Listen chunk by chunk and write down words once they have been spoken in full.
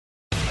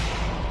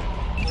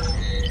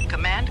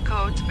and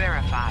codes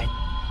verified.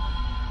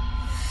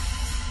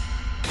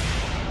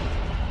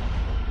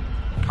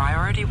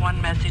 Priority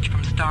 1 message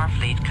from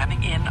Starfleet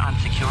coming in on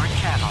secured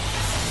channel.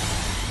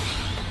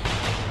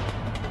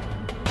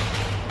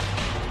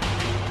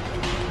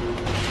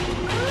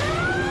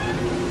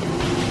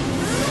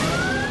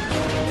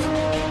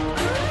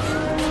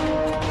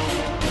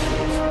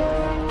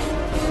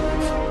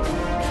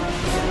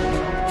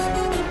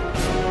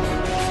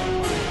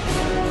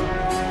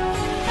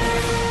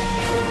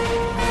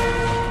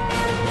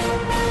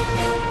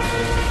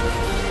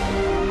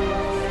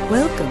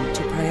 Welcome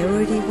to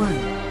Priority 1.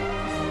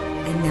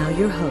 And now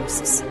your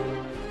hosts.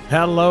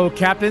 Hello,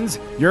 Captains.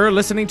 You're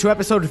listening to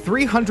episode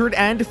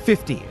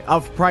 350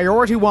 of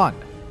Priority 1,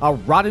 a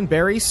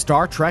Roddenberry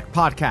Star Trek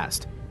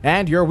podcast,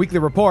 and your weekly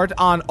report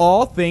on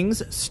all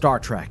things Star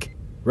Trek.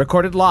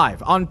 Recorded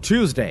live on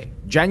Tuesday,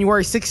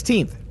 January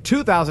 16th,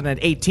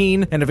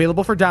 2018, and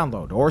available for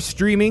download or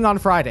streaming on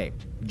Friday,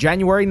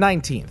 January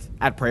 19th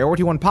at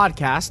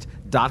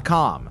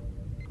PriorityOnePodcast.com.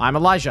 I'm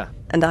Elijah.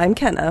 And I'm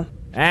Kenna.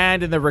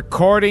 And in the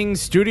recording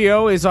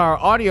studio is our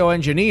audio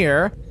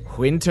engineer,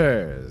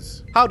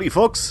 Winters. Howdy,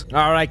 folks.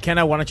 All right,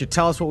 Kenna, why don't you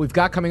tell us what we've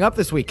got coming up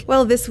this week?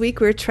 Well, this week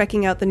we're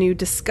trekking out the new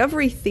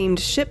Discovery-themed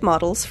ship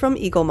models from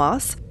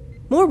Eaglemoss,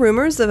 more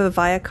rumors of a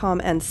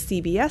Viacom and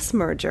CBS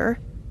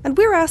merger, and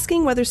we're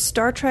asking whether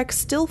Star Trek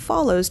still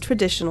follows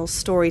traditional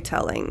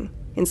storytelling.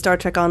 In Star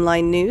Trek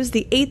Online news,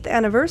 the 8th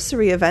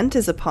anniversary event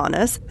is upon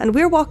us, and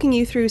we're walking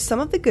you through some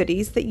of the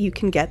goodies that you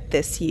can get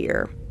this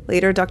year.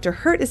 Later, Dr.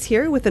 Hurt is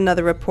here with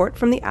another report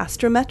from the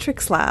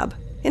Astrometrics Lab.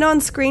 And on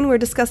screen, we're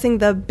discussing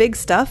the big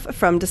stuff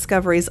from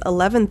Discovery's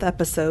 11th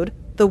episode,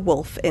 The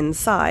Wolf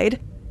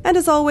Inside. And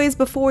as always,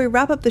 before we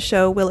wrap up the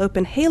show, we'll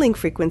open hailing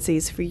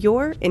frequencies for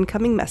your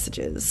incoming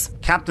messages.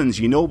 Captains,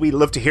 you know we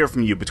love to hear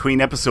from you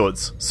between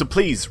episodes, so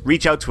please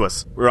reach out to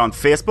us. We're on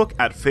Facebook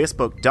at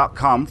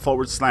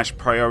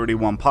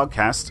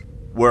facebook.com/Priority1Podcast.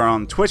 We're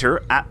on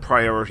Twitter at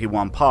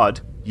Priority1Pod.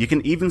 You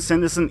can even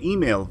send us an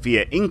email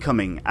via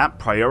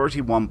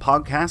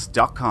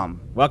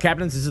incoming@PriorityOnePodcast.com. Well,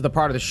 Captains, this is the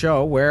part of the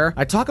show where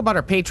I talk about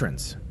our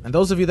patrons and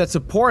those of you that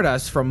support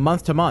us from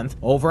month to month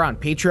over on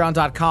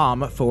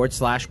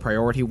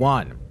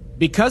patreon.com/Priority1.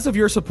 Because of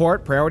your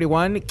support, Priority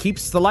One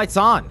keeps the lights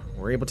on.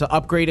 We're able to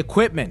upgrade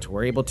equipment.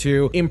 We're able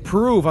to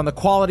improve on the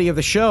quality of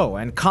the show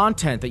and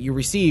content that you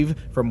receive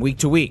from week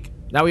to week.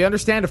 Now, we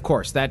understand, of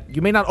course, that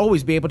you may not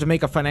always be able to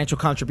make a financial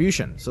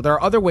contribution, so there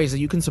are other ways that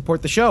you can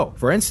support the show.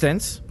 For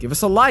instance, give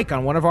us a like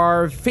on one of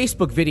our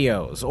Facebook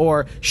videos,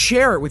 or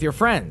share it with your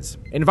friends.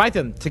 Invite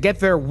them to get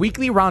their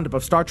weekly roundup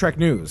of Star Trek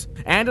news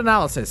and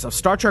analysis of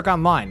Star Trek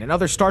Online and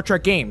other Star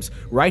Trek games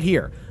right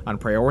here on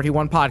Priority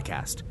One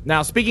Podcast.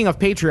 Now, speaking of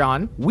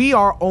Patreon, we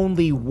are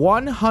only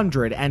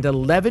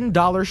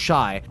 $111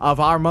 shy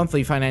of our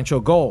monthly financial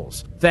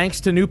goals.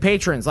 Thanks to new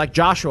patrons like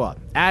Joshua,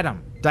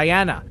 Adam,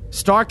 Diana,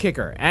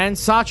 Starkicker, and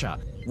Sacha,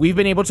 we've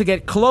been able to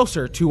get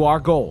closer to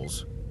our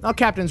goals. Now,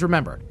 Captains,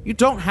 remember, you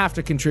don't have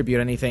to contribute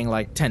anything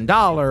like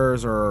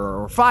 $10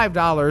 or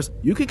 $5.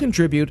 You can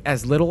contribute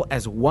as little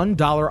as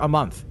 $1 a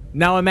month.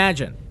 Now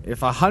imagine,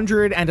 if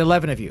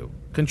 111 of you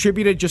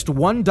contributed just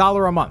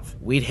 $1 a month,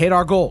 we'd hit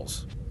our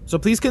goals. So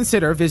please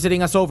consider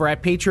visiting us over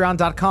at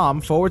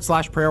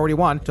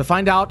patreon.com/Priority1 to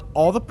find out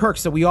all the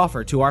perks that we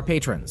offer to our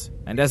patrons.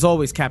 And as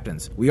always,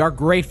 Captains, we are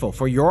grateful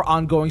for your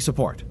ongoing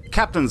support.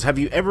 Captains, have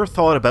you ever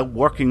thought about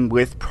working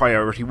with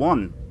Priority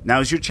One?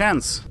 Now's your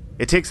chance.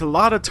 It takes a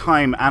lot of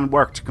time and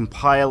work to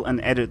compile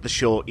and edit the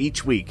show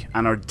each week,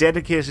 and our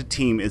dedicated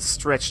team is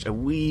stretched a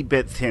wee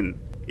bit thin.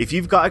 If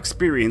you've got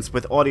experience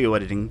with audio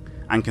editing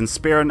and can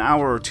spare an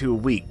hour or two a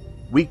week,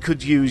 we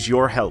could use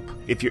your help.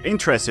 If you're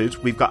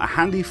interested, we've got a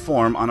handy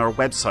form on our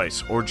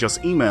website, or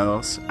just email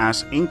us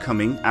at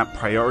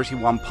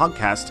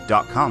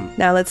incoming@PriorityOnePodcast.com.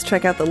 Now let's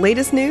check out the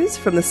latest news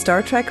from the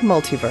Star Trek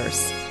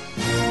multiverse.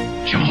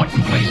 Jim, what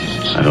in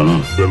places? I don't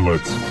know. Then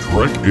let's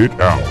trek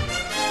it out.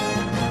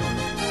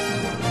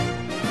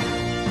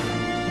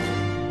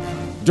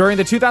 During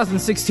the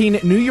 2016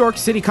 New York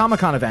City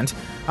Comic-Con event,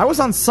 I was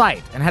on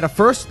site and had a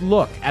first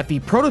look at the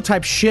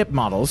prototype ship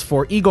models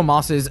for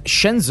Eaglemoss's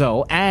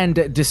Shenzhou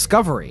and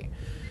Discovery.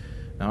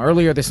 Now,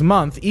 earlier this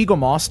month,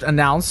 Eaglemoss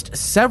announced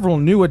several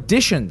new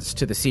additions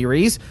to the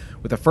series,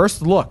 with a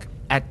first look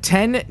at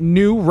 10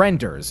 new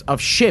renders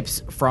of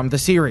ships from the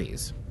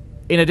series.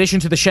 In addition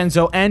to the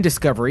Shenzhou and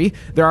Discovery,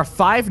 there are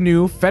 5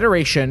 new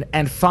Federation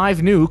and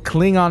 5 new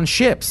Klingon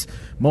ships,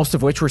 most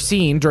of which were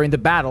seen during the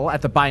battle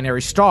at the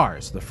Binary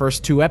Stars, the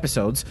first 2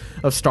 episodes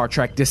of Star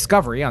Trek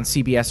Discovery on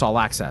CBS All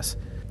Access.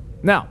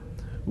 Now,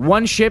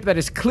 one ship that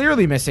is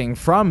clearly missing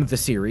from the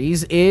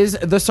series is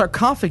the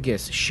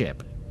Sarcophagus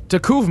ship,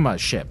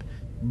 T'Kuvma's ship.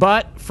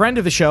 But friend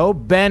of the show,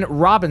 Ben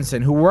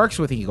Robinson, who works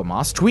with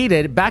Eaglemoss,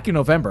 tweeted back in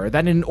November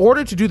that in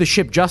order to do the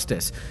ship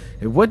justice,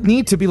 it would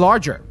need to be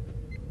larger.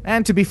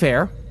 And to be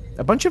fair,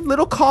 a bunch of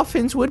little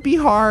coffins would be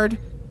hard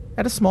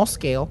at a small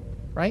scale,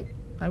 right?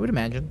 I would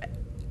imagine.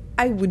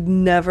 I would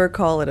never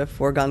call it a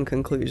foregone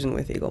conclusion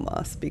with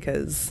Eaglemoss,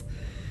 because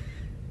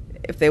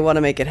if they want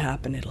to make it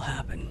happen, it'll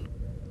happen.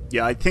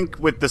 Yeah, I think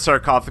with the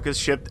Sarcophagus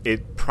ship,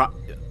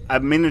 a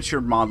miniature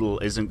model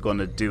isn't going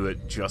to do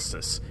it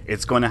justice.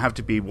 It's going to have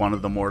to be one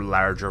of the more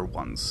larger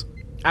ones.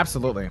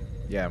 Absolutely.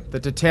 Yeah, the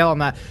detail on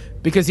that,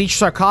 because each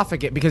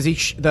sarcophagus, because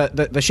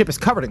the ship is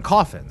covered in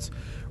coffins,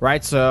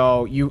 right?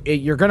 So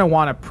you're going to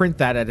want to print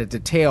that at a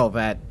detail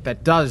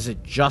that does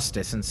it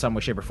justice in some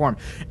way, shape, or form.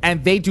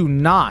 And they do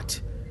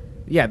not,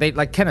 they,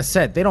 like Kenneth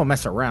said, they don't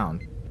mess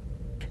around.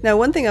 Now,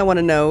 one thing I want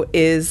to know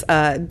is,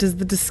 does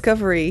the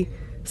Discovery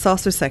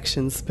saucer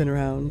section spin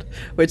around?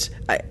 Which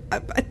I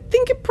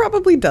think it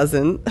probably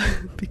doesn't,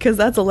 because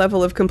that's a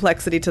level of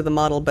complexity to the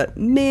model. But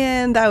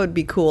man, that would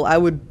be cool. I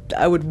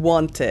would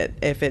want it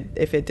if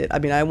it did. I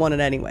mean, I want it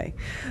anyway,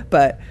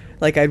 but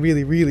like I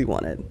really, really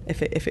want it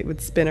if it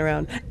would spin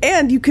around.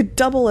 And you could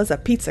double as a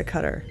pizza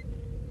cutter.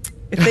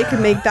 If they could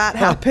make that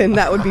happen,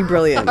 that would be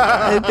brilliant.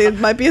 It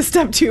might be a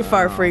step too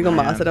far for Eagle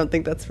Moss. I don't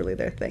think that's really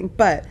their thing,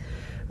 but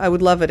I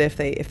would love it if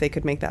they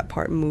could make that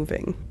part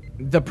moving.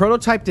 The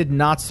prototype did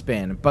not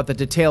spin, but the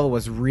detail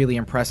was really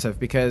impressive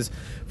because,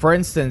 for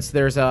instance,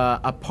 there's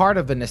a part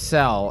of the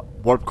nacelle...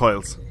 Warp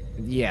coils.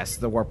 Yes,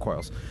 the warp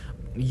coils.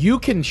 You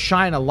can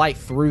shine a light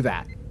through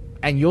that,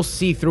 and you'll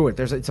see through it.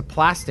 It's a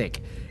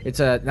plastic. It's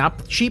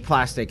not cheap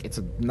plastic. It's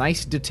a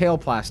nice detail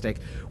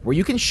plastic where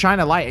you can shine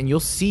a light and you'll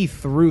see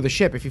through the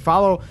ship. If you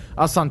follow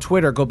us on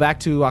Twitter, go back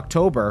to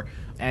October,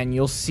 and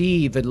you'll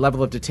see the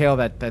level of detail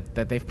that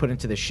they've put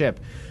into the ship.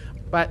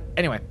 But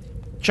anyway...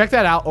 check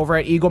that out over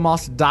at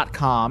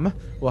eaglemoss.com.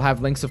 We'll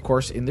have links, of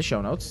course, in the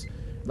show notes.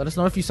 Let us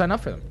know if you sign up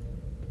for them.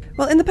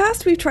 Well, in the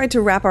past, we've tried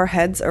to wrap our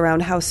heads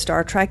around how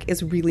Star Trek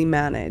is really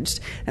managed.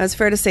 Now, it's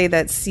fair to say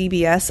that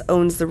CBS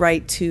owns the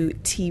right to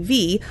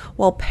TV,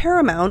 while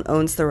Paramount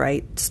owns the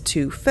rights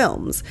to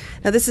films.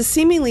 Now, this has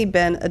seemingly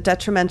been a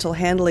detrimental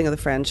handling of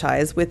the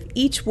franchise, with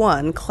each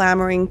one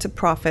clamoring to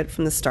profit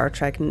from the Star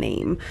Trek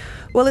name.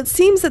 Well, it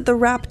seems that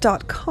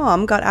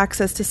TheWrap.com got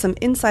access to some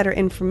insider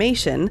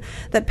information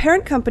that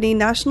parent company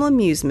National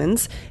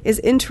Amusements is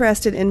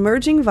interested in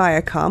merging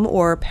Viacom,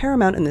 or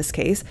Paramount in this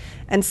case,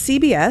 and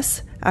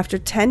CBS after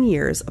 10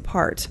 years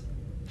apart.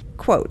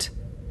 Quote,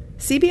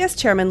 CBS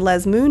chairman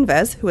Les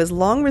Moonves, who has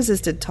long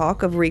resisted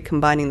talk of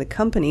recombining the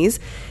companies,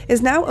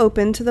 is now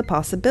open to the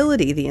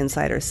possibility, the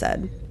insider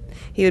said.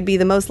 He would be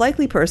the most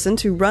likely person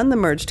to run the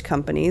merged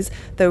companies,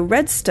 though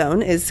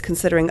Redstone is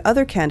considering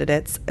other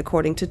candidates,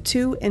 according to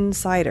two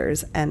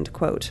insiders, end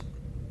quote.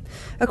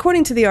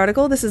 According to the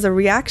article, this is a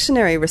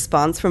reactionary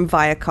response from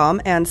Viacom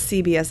and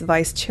CBS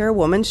Vice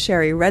Chairwoman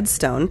Sherry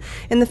Redstone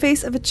in the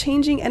face of a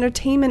changing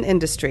entertainment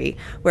industry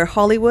where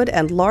Hollywood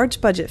and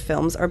large-budget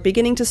films are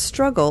beginning to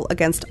struggle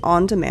against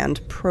on-demand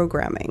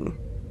programming.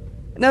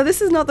 Now,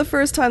 this is not the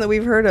first time that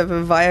we've heard of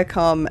a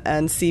Viacom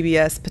and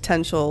CBS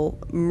potential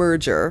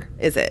merger,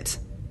 is it?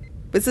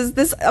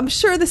 I'm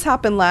sure this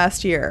happened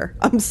last year.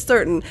 I'm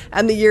certain.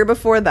 And the year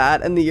before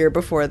that, and the year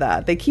before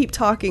that. They keep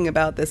talking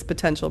about this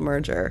potential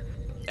merger.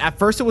 At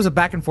first, it was a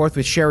back and forth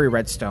with Sherry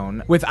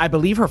Redstone, with, I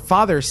believe, her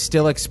father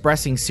still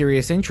expressing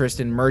serious interest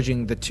in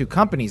merging the two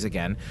companies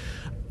again.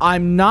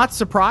 I'm not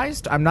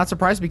surprised.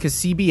 Because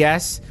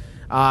CBS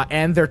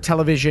and their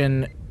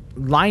television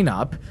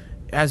lineup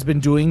has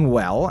been doing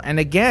well. And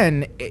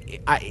again,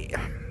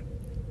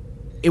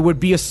 it would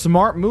be a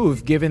smart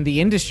move given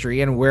the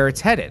industry and where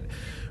it's headed,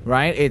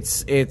 right?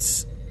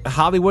 It's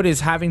Hollywood is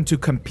having to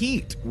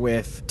compete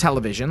with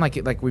television, like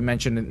you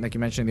mentioned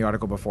in the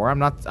article before. I'm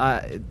not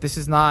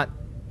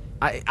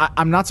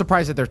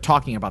surprised that they're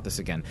talking about this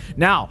again.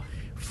 Now,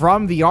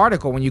 from the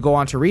article, when you go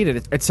on to read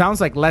it, it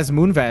sounds like Les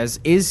Moonves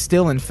is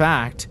still, in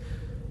fact,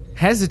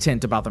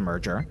 hesitant about the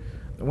merger.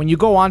 When you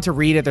go on to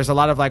read it, there's a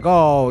lot of like,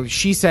 oh,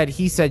 she said,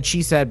 he said,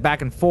 she said,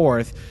 back and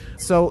forth.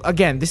 So,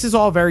 again, this is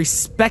all very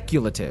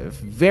speculative,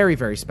 very,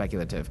 very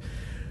speculative.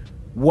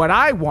 What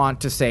I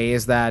want to say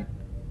is that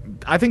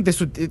I think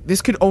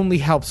this could only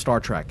help Star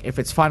Trek if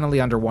it's finally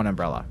under one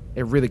umbrella.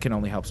 It really can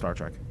only help Star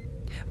Trek.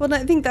 Well,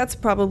 I think that's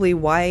probably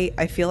why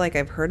I feel like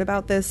I've heard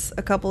about this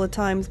a couple of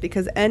times,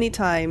 because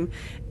anytime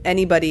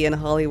anybody in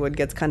Hollywood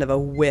gets kind of a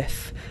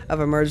whiff of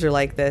a merger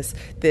like this,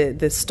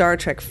 the Star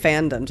Trek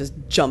fandom just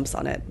jumps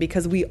on it,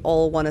 because we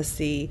all want to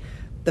see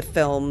the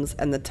films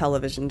and the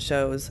television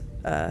shows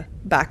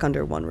back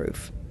under one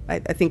roof. I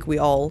think we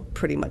all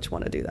pretty much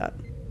want to do that.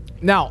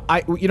 Now,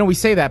 we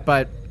say that,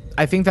 but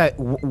I think that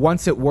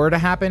once it were to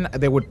happen,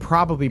 there would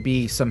probably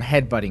be some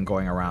headbutting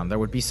going around. There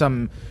would be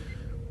some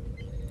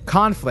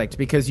conflict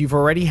because you've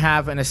already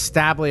have an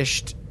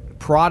established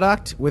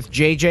product with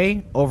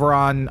JJ over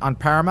on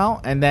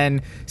Paramount, and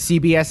then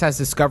CBS has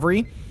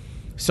Discovery.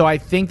 So I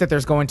think that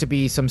there's going to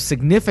be some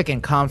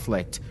significant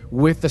conflict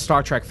with the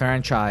Star Trek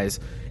franchise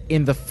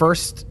in the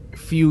first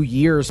few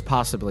years,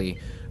 possibly,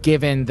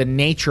 given the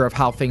nature of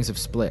how things have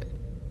split.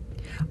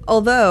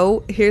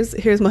 Although,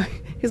 here's my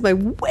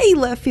way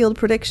left field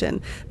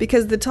prediction,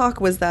 because the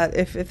talk was that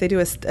if they do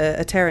a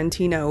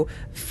Tarantino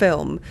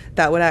film,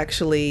 that would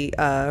actually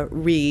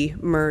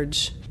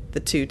re-merge the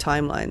two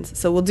timelines.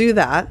 So we'll do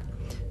that.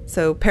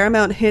 So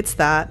Paramount hits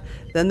that,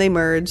 then they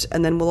merge,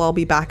 and then we'll all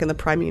be back in the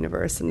Prime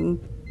Universe, and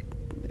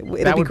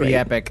That would be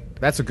epic.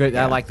 That's a good.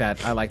 Yeah. I like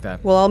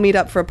that. We'll all meet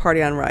up for a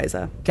party on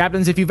Ryza.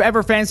 Captains, if you've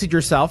ever fancied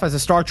yourself as a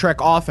Star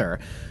Trek author,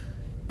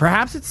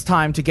 perhaps it's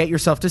time to get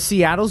yourself to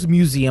Seattle's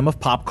Museum of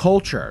Pop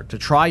Culture to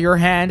try your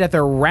hand at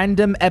their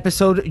random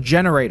episode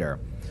generator.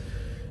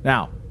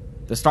 Now,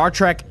 the Star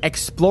Trek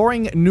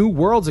Exploring New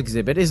Worlds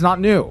exhibit is not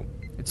new.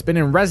 It's been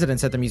in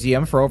residence at the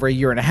museum for over a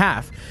year and a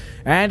half,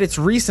 and it's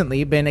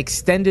recently been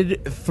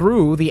extended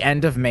through the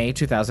end of May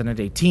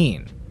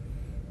 2018.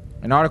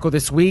 An article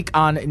this week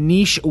on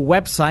niche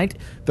website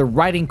The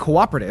Writing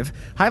Cooperative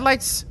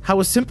highlights how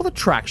a simple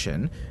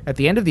attraction at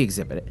the end of the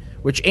exhibit,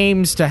 which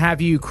aims to have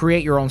you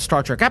create your own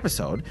Star Trek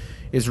episode,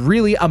 is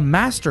really a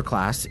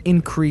masterclass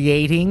in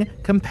creating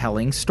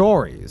compelling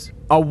stories.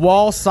 A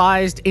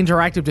wall-sized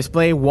interactive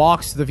display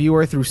walks the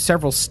viewer through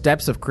several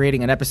steps of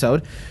creating an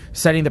episode,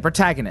 setting the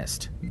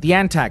protagonist, the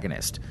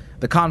antagonist,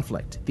 the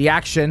conflict, the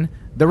action,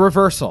 the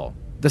reversal,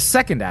 the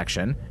second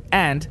action,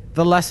 and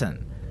the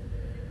lesson.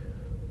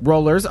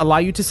 Rollers allow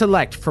you to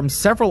select from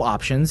several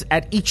options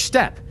at each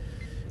step.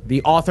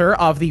 The author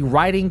of the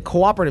Writing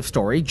Cooperative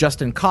story,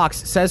 Justin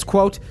Cox, says,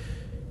 quote,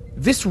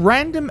 "This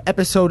random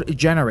episode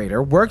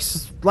generator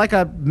works like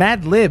a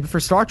Mad Lib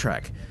for Star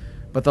Trek,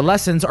 but the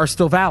lessons are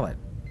still valid.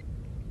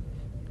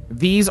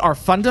 These are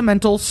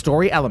fundamental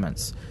story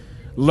elements.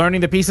 Learning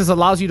the pieces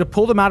allows you to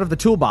pull them out of the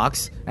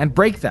toolbox and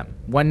break them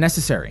when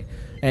necessary."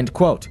 End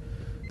quote.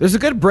 There's a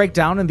good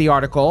breakdown in the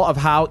article of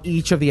how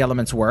each of the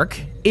elements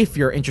work, if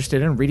you're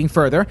interested in reading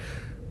further.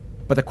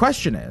 But the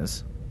question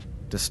is,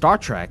 does Star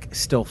Trek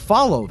still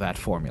follow that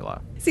formula?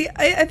 See,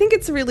 I think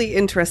it's really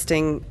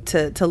interesting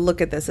to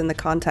look at this in the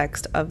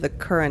context of the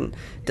current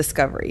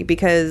Discovery,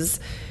 because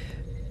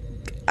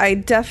I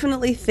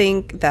definitely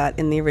think that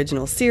in the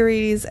original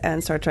series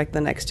and Star Trek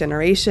The Next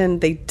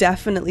Generation, they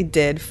definitely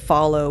did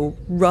follow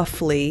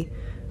roughly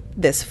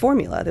this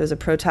formula. There's a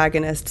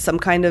protagonist, some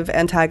kind of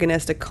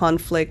antagonist, a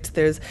conflict,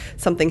 there's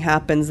something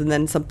happens and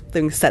then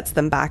something sets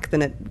them back,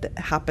 then it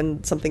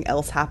happens, something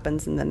else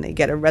happens, and then they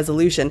get a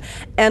resolution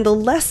and a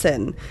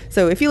lesson.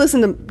 So if you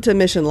listen to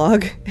Mission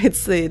Log,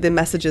 it's the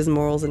messages,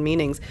 morals, and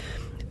meanings.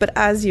 But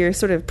as you're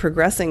sort of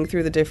progressing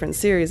through the different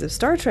series of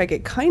Star Trek,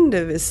 it kind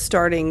of is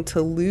starting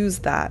to lose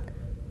that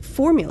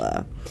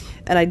formula.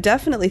 And I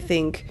definitely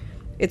think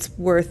it's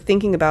worth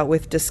thinking about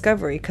with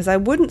Discovery, because I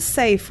wouldn't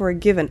say for a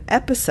given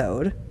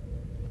episode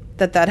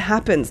that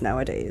happens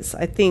nowadays.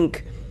 I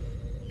think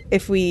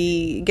if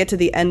we get to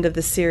the end of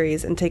the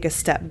series and take a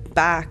step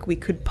back, we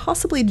could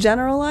possibly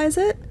generalize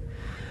it.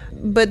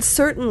 But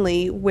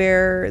certainly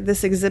where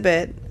this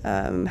exhibit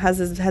has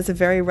a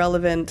very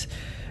relevant,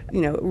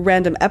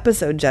 random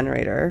episode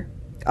generator,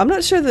 I'm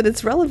not sure that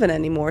it's relevant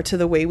anymore to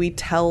the way we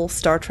tell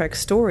Star Trek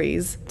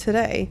stories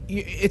today.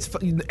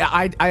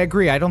 I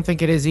agree. I don't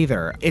think it is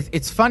either.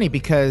 It's funny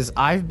because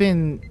I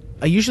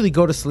usually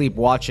go to sleep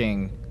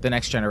watching The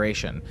Next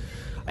Generation.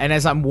 And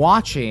as I'm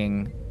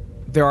watching,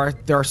 there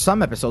are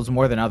some episodes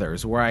more than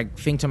others where I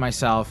think to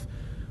myself,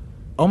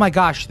 oh my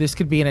gosh, this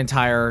could be an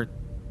entire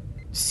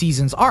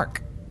season's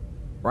arc,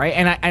 right?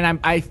 And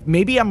I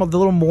maybe I'm a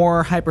little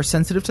more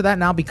hypersensitive to that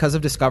now because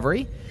of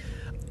Discovery.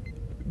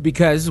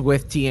 Because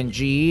with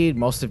TNG,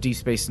 most of Deep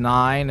Space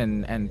Nine,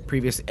 and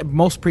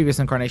most previous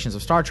incarnations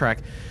of Star Trek,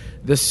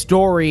 the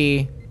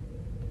story,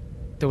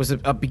 there was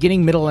a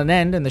beginning, middle, and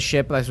end, and the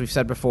ship, as we've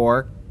said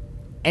before,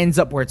 ends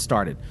up where it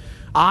started.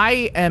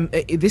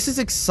 This is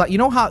exciting.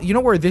 You know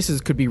where this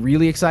could be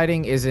really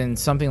exciting is in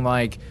something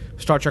like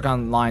Star Trek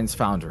Online's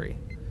Foundry,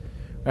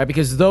 right?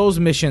 Because those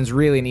missions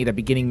really need a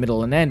beginning,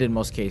 middle, and end in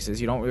most cases.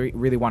 You don't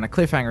really want a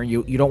cliffhanger.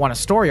 You don't want a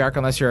story arc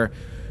unless you're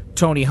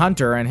Tony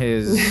Hunter and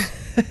his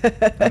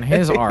and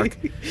his arc.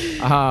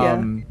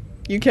 Yeah.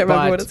 You can't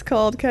remember what it's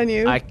called, can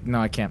you? No,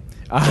 I can't.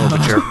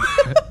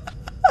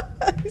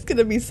 He's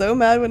gonna be so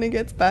mad when he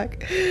gets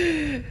back.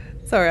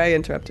 Sorry, I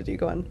interrupted you.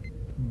 Go on.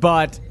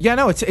 But yeah,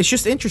 no, it's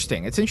just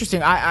interesting. It's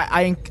interesting.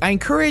 I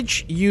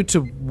encourage you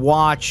to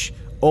watch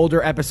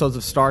older episodes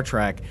of Star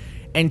Trek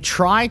and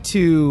try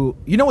to,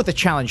 what the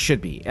challenge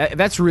should be.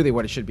 That's really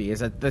what it should be. Is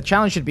that the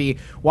challenge should be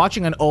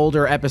watching an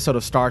older episode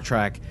of Star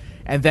Trek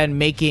and then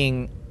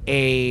making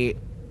a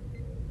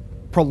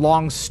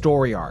prolonged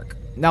story arc.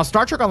 Now,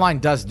 Star Trek Online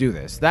does do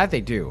this. That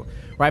they do,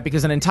 right?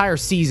 Because an entire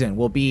season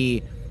will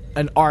be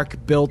an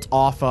arc built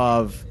off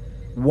of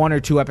one or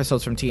two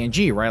episodes from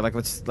TNG, right? Like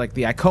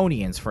the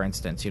Iconians, for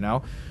instance,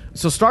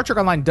 So Star Trek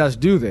Online does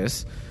do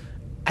this.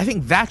 I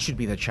think that should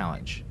be the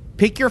challenge.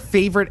 Pick your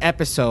favorite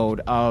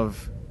episode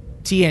of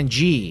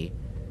TNG,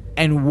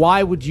 and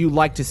why would you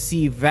like to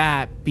see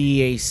that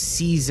be a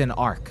season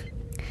arc?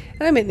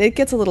 And I mean, it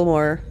gets a little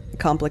more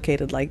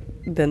complicated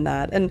than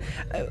that. And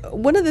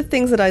one of the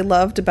things that I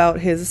loved about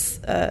his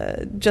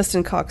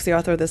Justin Cox, the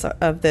author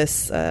of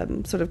this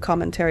sort of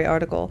commentary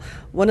article,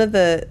 one of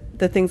the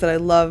things that I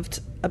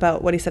loved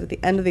about what he said at the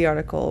end of the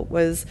article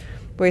was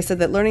where he said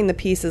that learning the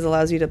pieces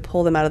allows you to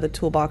pull them out of the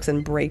toolbox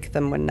and break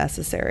them when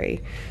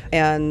necessary.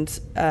 And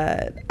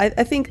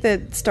I think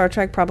that Star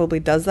Trek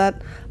probably does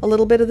that a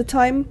little bit of the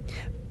time.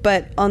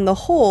 But on the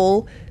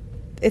whole,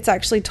 it's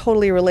actually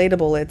totally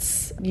relatable.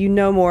 It's, you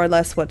know more or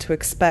less what to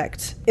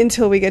expect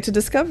until we get to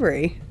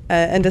Discovery.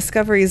 And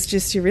Discovery is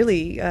just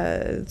really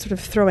sort of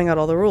throwing out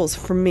all the rules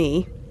for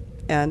me.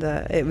 And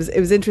it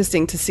was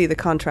interesting to see the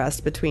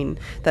contrast between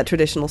that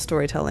traditional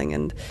storytelling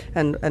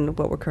and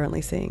what we're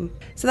currently seeing.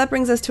 So that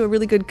brings us to a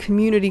really good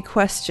community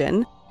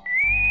question.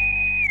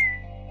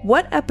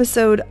 What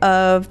episode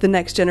of The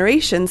Next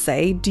Generation,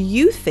 say, do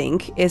you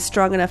think is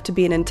strong enough to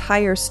be an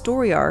entire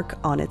story arc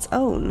on its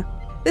own?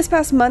 This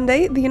past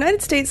Monday, the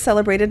United States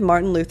celebrated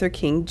Martin Luther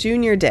King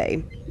Jr.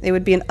 Day. It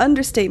would be an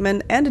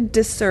understatement and a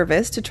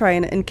disservice to try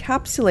and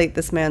encapsulate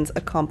this man's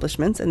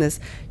accomplishments in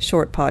this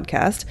short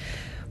podcast.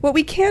 What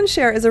we can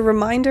share is a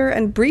reminder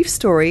and brief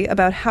story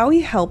about how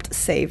he helped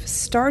save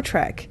Star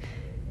Trek.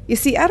 You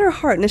see, at her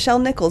heart,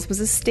 Nichelle Nichols was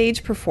a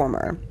stage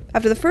performer.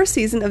 After the first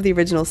season of the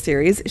original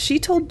series, she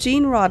told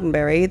Gene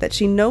Roddenberry that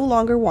she no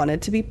longer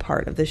wanted to be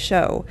part of the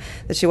show,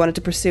 that she wanted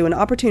to pursue an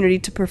opportunity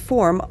to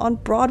perform on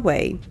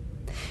Broadway.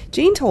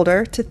 Gene told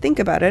her to think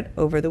about it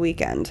over the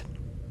weekend.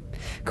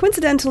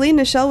 Coincidentally,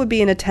 Nichelle would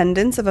be in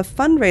attendance of a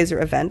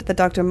fundraiser event that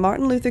Dr.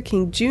 Martin Luther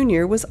King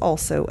Jr. was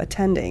also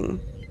attending.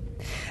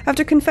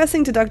 After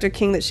confessing to Dr.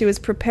 King that she was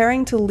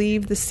preparing to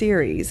leave the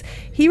series,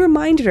 he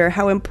reminded her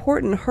how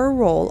important her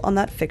role on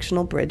that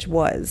fictional bridge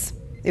was.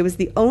 It was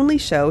the only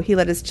show he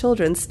let his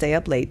children stay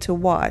up late to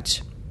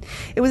watch.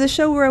 It was a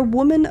show where a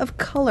woman of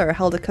color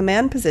held a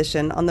command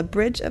position on the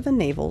bridge of a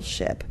naval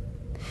ship.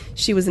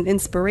 She was an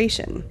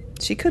inspiration.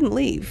 She couldn't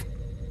leave.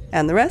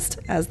 And the rest,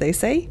 as they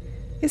say,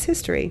 is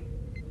history.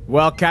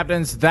 Well,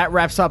 Captains, that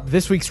wraps up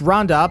this week's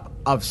roundup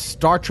of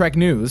Star Trek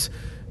news.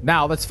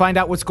 Now, let's find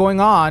out what's going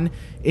on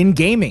in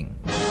gaming.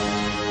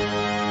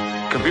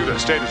 Computer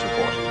status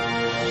report.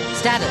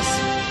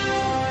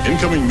 Status.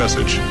 Incoming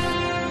message.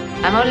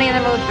 I'm only in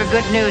the mood for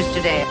good news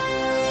today.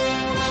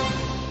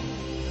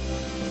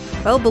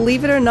 Well,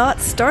 believe it or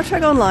not, Star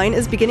Trek Online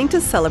is beginning to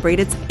celebrate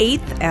its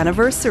 8th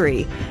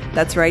anniversary.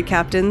 That's right,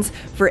 Captains.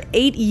 For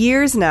 8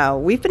 years now,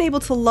 we've been able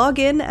to log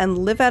in and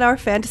live out our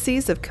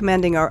fantasies of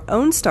commanding our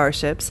own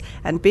starships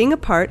and being a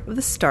part of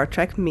the Star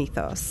Trek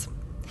mythos.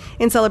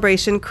 In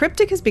celebration,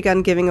 Cryptic has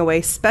begun giving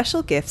away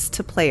special gifts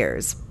to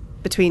players.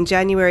 Between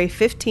January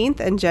 15th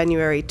and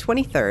January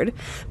 23rd,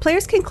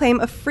 players can claim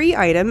a free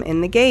item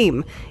in the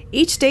game.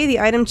 Each day the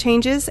item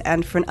changes,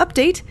 and for an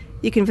update,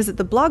 you can visit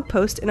the blog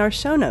post in our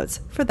show notes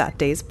for that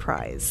day's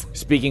prize.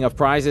 Speaking of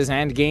prizes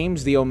and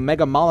games, the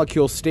Omega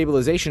Molecule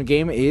Stabilization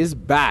game is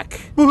back.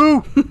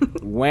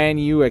 Woohoo! When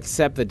you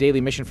accept the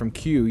daily mission from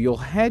Q, you'll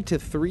head to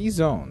 3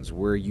 zones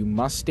where you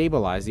must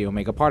stabilize the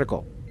Omega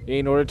particle.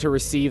 In order to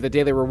receive the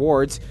daily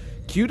rewards,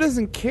 Q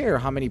doesn't care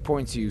how many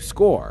points you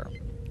score.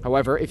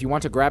 However, if you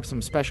want to grab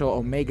some special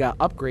Omega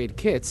upgrade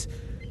kits,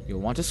 you'll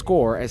want to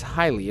score as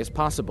highly as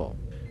possible.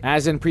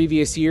 As in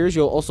previous years,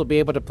 you'll also be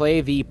able to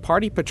play the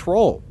Party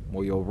Patrol,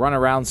 where you'll run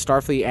around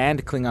Starfleet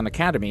and Klingon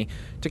Academy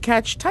to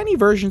catch tiny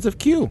versions of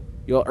Q.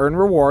 You'll earn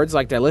rewards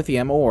like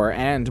dilithium ore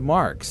and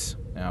marks.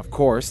 Now, of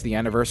course, the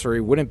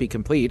anniversary wouldn't be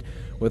complete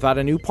without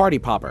a new party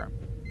popper.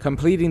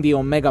 Completing the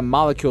Omega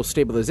Molecule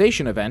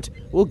Stabilization event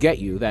will get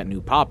you that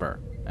new popper.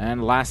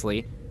 And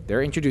lastly,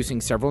 they're introducing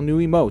several new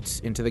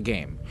emotes into the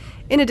game.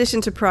 In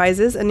addition to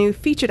prizes, a new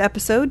featured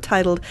episode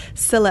titled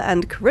Scylla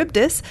and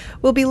Charybdis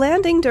will be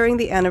landing during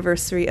the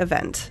anniversary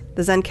event.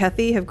 The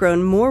Zenkethi have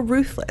grown more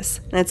ruthless,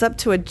 and it's up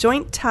to a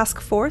joint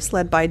task force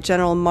led by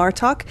General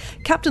Martok,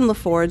 Captain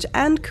LaForge,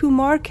 and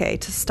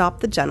Kumarke to stop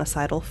the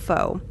genocidal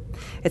foe.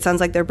 It sounds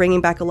like they're bringing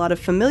back a lot of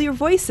familiar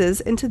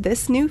voices into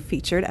this new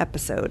featured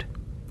episode.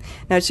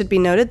 Now, it should be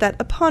noted that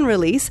upon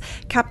release,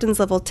 Captains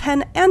level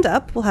 10 and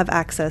up will have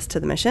access to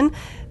the mission.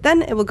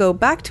 Then it will go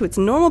back to its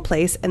normal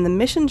place in the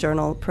mission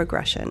journal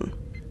progression.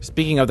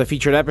 Speaking of the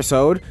featured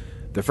episode,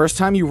 the first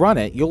time you run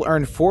it, you'll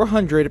earn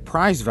 400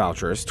 prize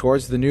vouchers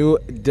towards the new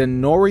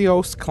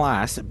Denorios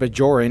class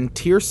Bajoran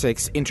Tier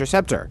 6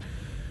 Interceptor.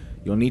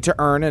 You'll need to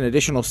earn an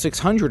additional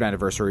 600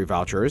 anniversary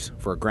vouchers,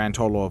 for a grand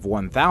total of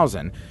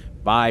 1,000,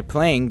 by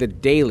playing the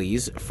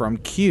dailies from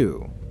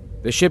Q.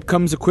 The ship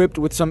comes equipped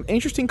with some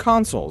interesting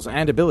consoles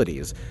and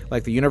abilities,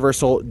 like the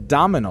Universal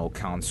Domino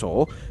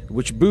console,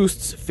 which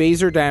boosts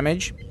phaser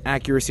damage,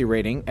 accuracy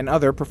rating, and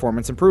other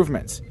performance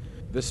improvements.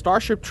 The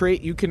starship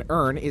trait you can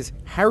earn is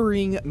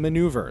Harrying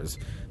Maneuvers,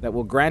 that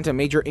will grant a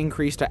major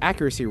increase to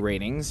accuracy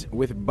ratings,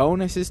 with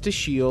bonuses to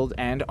shield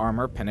and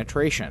armor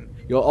penetration.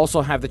 You'll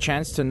also have the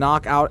chance to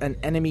knock out an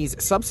enemy's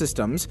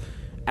subsystems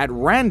at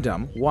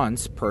random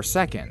once per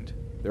second.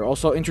 They're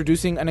also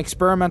introducing an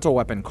experimental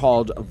weapon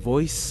called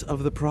Voice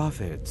of the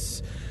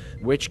Prophets,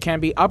 which can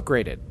be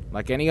upgraded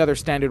like any other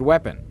standard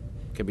weapon.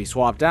 It can be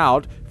swapped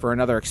out for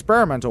another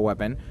experimental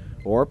weapon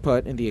or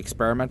put in the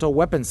experimental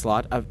weapon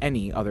slot of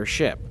any other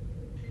ship.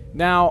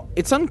 Now,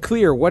 it's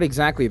unclear what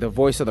exactly the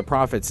Voice of the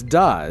Prophets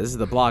does.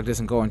 The blog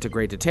doesn't go into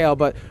great detail,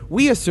 but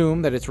we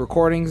assume that it's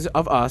recordings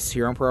of us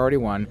here on Priority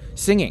One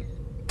singing.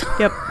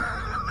 Yep.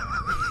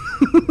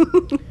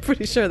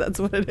 Pretty sure that's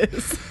what it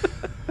is.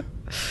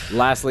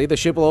 Lastly, the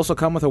ship will also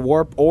come with a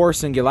warp or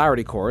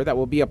singularity core that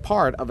will be a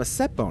part of a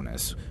set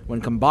bonus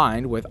when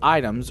combined with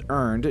items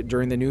earned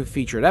during the new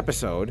featured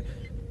episode,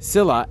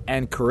 Scylla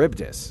and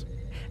Charybdis.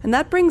 And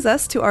that brings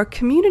us to our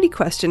community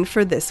question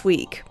for this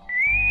week.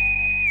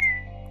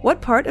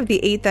 What part of the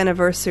 8th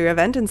anniversary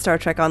event in Star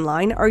Trek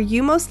Online are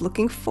you most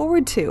looking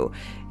forward to?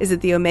 Is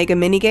it the Omega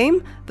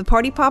minigame, the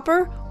Party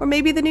Popper, or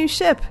maybe the new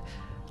ship?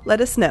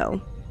 Let us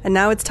know. And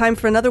now it's time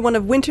for another one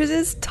of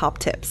Winters' top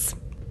tips.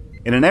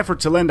 In an effort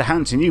to lend a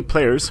hand to new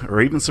players,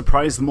 or even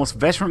surprise the most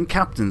veteran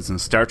captains in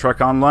Star Trek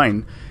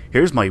Online,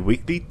 here's my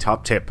weekly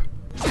top tip.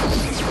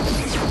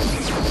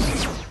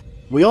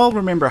 We all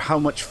remember how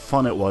much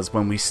fun it was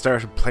when we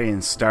started playing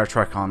Star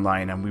Trek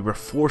Online and we were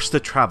forced to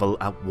travel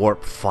at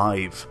Warp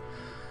 5.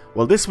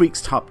 Well, this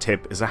week's top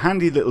tip is a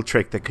handy little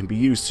trick that can be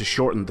used to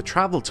shorten the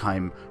travel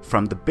time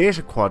from the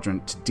Beta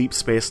Quadrant to Deep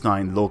Space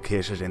Nine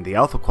located in the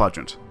Alpha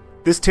Quadrant.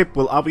 This tip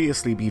will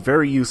obviously be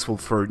very useful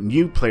for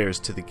new players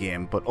to the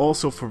game, but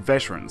also for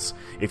veterans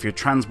if your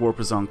transwarp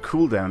is on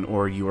cooldown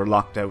or you are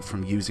locked out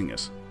from using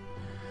it.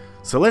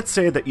 So let's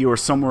say that you are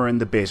somewhere in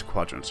the Beta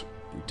Quadrant.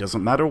 It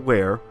doesn't matter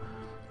where,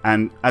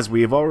 and as we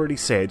have already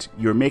said,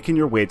 you're making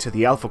your way to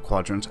the Alpha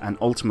Quadrant and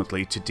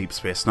ultimately to Deep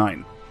Space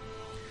Nine.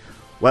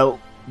 Well,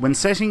 when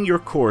setting your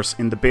course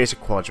in the Beta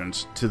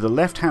Quadrant, to the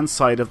left-hand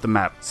side of the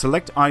map,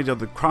 select either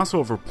the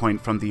crossover point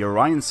from the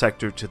Orion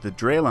sector to the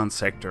Draylon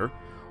sector,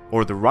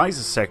 or the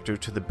Rises sector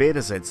to the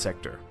Beta Z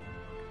sector.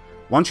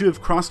 Once you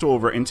have crossed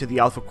over into the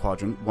Alpha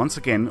Quadrant, once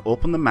again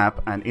open the map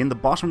and in the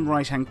bottom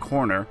right hand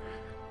corner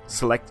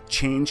select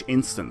Change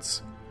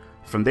Instance.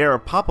 From there a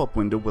pop-up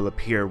window will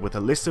appear with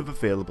a list of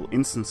available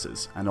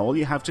instances, and all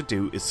you have to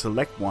do is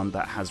select one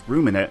that has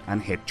room in it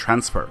and hit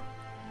Transfer.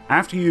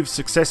 After you've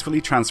successfully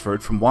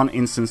transferred from one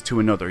instance to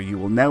another, you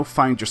will now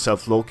find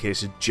yourself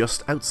located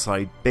just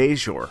outside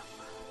Bajor.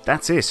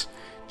 That's it.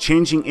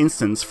 Changing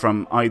instance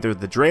from either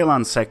the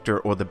Draylon sector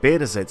or the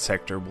Beta Z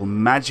sector will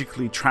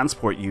magically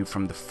transport you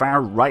from the far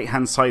right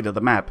hand side of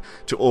the map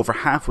to over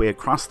halfway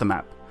across the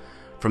map.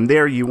 From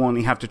there you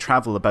only have to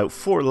travel about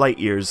 4 light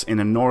years in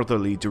a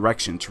northerly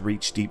direction to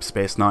reach Deep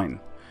Space Nine.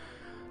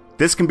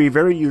 This can be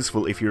very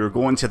useful if you are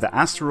going to the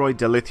Asteroid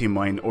Dilithium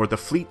Mine or the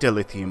Fleet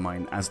Dilithium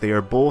Mine, as they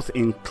are both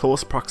in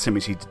close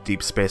proximity to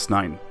Deep Space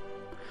Nine.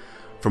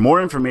 For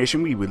more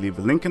information, we will leave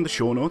a link in the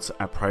show notes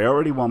at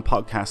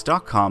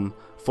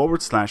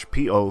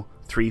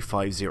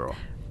PriorityOnePodcast.com/PO350.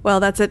 Well,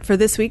 that's it for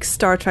this week's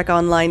Star Trek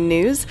Online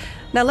news.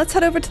 Now let's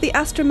head over to the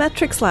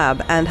Astrometrics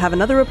Lab and have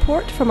another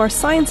report from our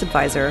science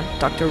advisor,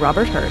 Dr.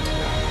 Robert Hurt.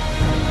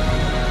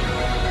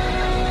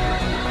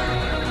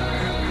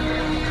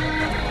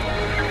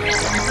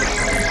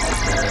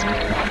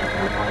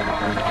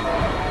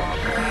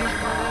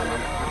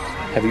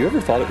 Have you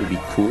ever thought it would be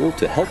cool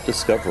to help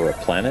discover a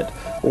planet,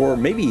 or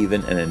maybe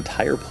even an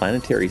entire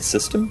planetary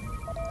system?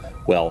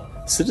 Well,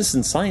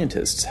 citizen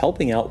scientists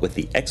helping out with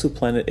the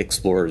Exoplanet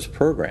Explorers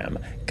program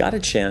got a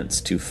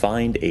chance to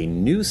find a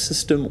new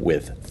system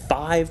with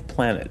 5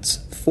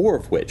 planets, 4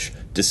 of which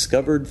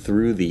discovered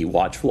through the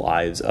watchful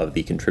eyes of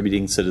the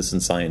contributing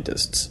citizen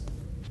scientists.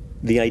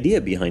 The idea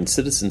behind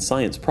citizen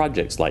science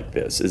projects like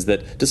this is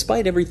that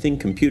despite everything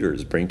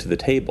computers bring to the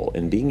table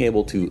in being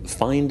able to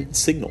find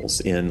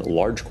signals in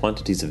large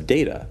quantities of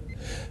data,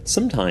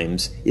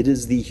 sometimes it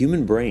is the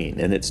human brain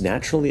and its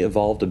naturally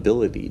evolved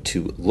ability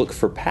to look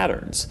for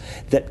patterns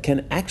that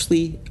can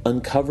actually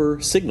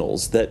uncover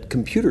signals that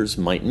computers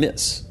might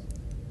miss.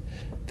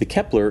 The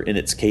Kepler, in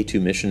its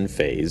K2 mission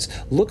phase,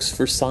 looks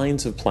for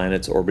signs of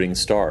planets orbiting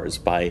stars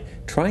by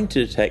trying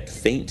to detect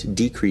faint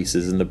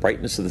decreases in the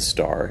brightness of the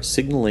star,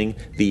 signaling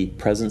the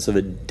presence of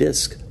a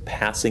disk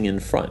passing in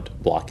front,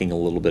 blocking a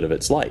little bit of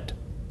its light.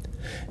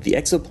 The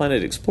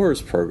Exoplanet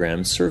Explorers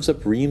program serves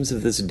up reams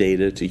of this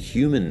data to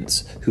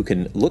humans who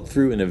can look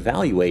through and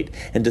evaluate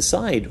and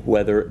decide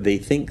whether they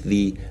think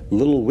the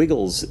little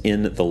wiggles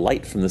in the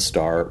light from the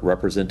star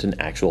represent an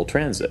actual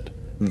transit,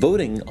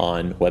 voting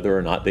on whether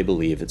or not they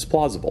believe it's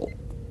plausible.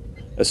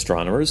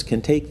 Astronomers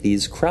can take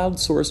these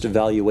crowdsourced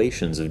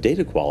evaluations of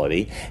data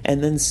quality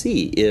and then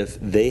see if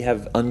they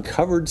have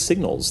uncovered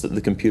signals that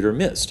the computer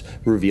missed,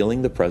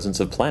 revealing the presence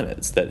of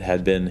planets that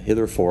had been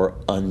hitherto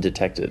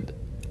undetected.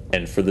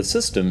 And for the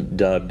system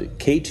dubbed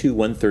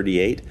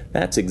K2-138,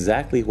 that's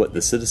exactly what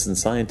the citizen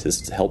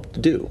scientists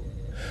helped do.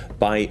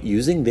 By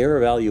using their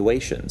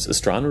evaluations,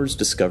 astronomers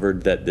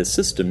discovered that this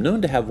system, known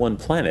to have 1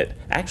 planet,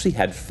 actually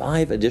had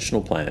 5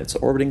 additional planets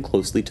orbiting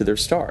closely to their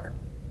star.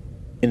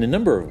 In a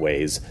number of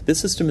ways, this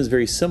system is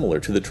very similar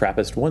to the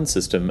TRAPPIST-1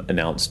 system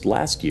announced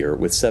last year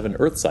with 7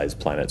 Earth-sized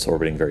planets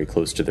orbiting very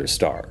close to their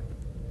star.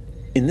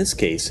 In this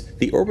case,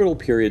 the orbital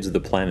periods of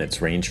the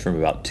planets range from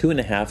about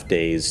 2.5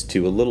 days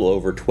to a little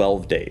over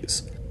 12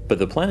 days. But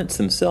the planets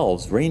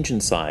themselves range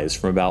in size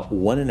from about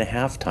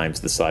 1.5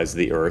 times the size of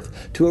the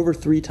Earth to over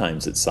 3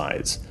 times its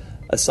size,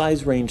 a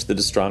size range that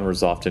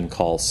astronomers often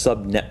call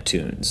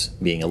sub-Neptunes,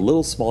 being a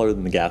little smaller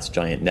than the gas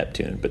giant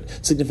Neptune, but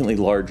significantly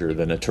larger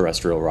than a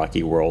terrestrial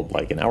rocky world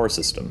like in our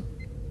system.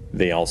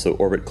 They also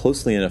orbit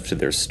closely enough to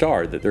their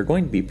star that they're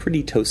going to be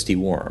pretty toasty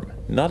warm,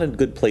 not a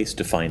good place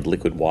to find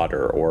liquid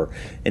water or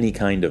any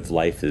kind of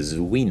life as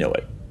we know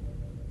it.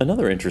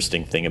 Another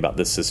interesting thing about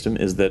this system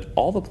is that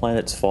all the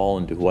planets fall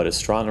into what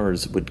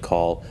astronomers would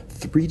call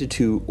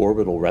 3-to-2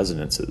 orbital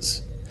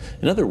resonances.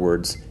 In other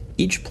words,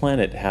 each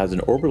planet has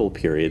an orbital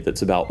period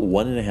that's about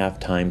 1.5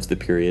 times the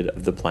period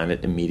of the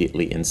planet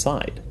immediately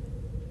inside.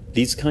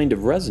 These kind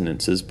of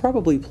resonances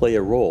probably play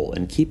a role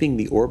in keeping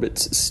the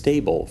orbits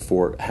stable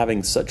for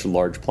having such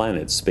large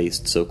planets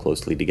spaced so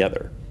closely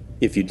together.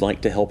 If you'd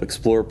like to help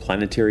explore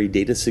planetary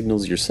data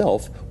signals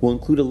yourself, we'll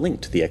include a link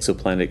to the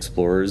Exoplanet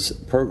Explorers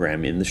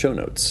program in the show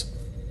notes.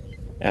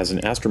 As an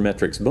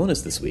Astrometrics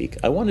bonus this week,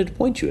 I wanted to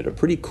point you at a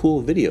pretty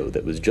cool video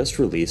that was just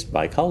released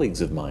by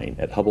colleagues of mine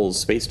at Hubble's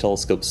Space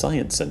Telescope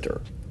Science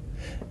Center.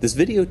 This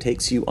video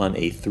takes you on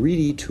a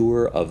 3D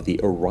tour of the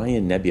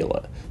Orion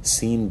Nebula,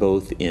 seen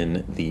both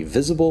in the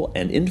visible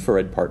and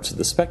infrared parts of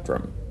the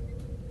spectrum.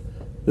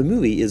 The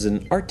movie is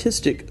an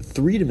artistic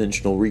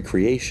three-dimensional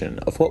recreation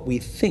of what we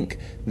think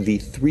the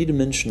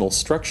three-dimensional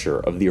structure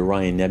of the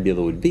Orion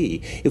Nebula would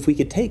be if we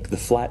could take the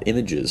flat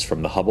images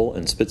from the Hubble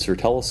and Spitzer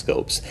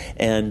telescopes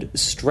and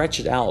stretch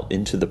it out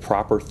into the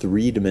proper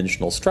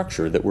three-dimensional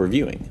structure that we're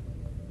viewing.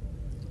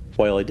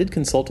 While I did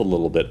consult a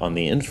little bit on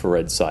the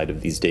infrared side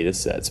of these data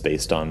sets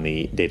based on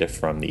the data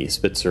from the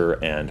Spitzer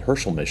and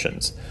Herschel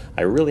missions,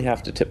 I really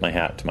have to tip my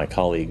hat to my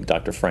colleague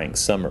Dr. Frank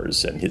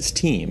Summers and his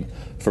team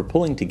for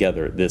pulling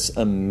together this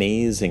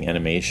amazing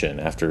animation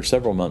after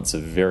several months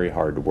of very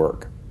hard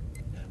work.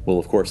 We'll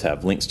of course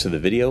have links to the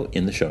video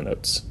in the show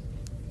notes.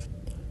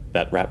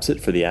 That wraps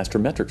it for the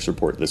Astrometrics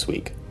report this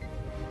week.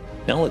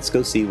 Now let's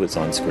go see what's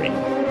on screen.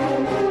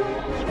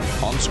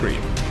 On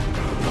screen.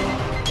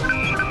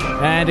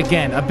 And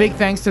again, a big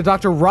thanks to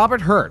Dr.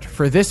 Robert Hurt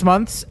for this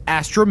month's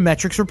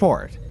Astrometrics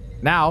report.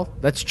 Now,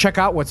 let's check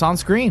out what's on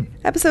screen.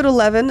 Episode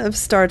 11 of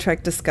Star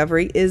Trek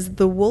Discovery is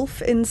The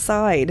Wolf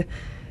Inside.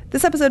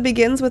 This episode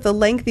begins with a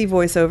lengthy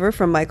voiceover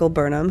from Michael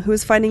Burnham, who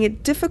is finding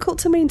it difficult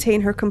to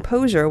maintain her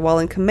composure while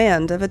in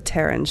command of a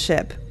Terran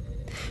ship.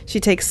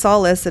 She takes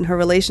solace in her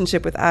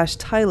relationship with Ash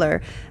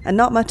Tyler, and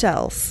not much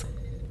else.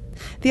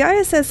 The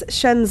ISS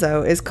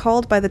Shenzhou is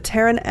called by the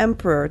Terran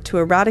Emperor to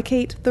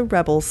eradicate the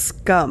rebel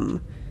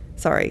scum.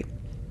 The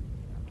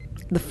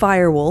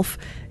Firewolf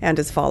and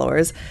his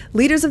followers,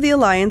 leaders of the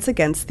Alliance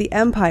against the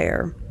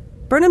Empire.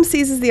 Burnham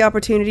seizes the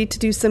opportunity to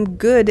do some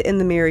good in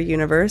the Mirror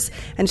Universe,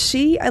 and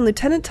she and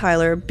Lieutenant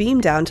Tyler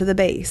beam down to the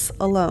base,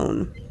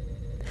 alone.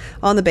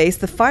 On the base,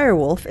 the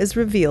Firewolf is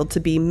revealed to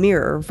be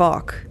Mirror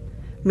Voq.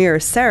 Mirror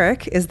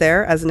Sarek is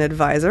there as an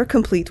advisor,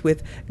 complete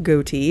with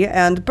goatee,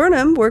 and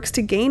Burnham works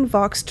to gain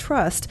Voq's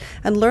trust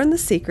and learn the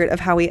secret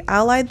of how he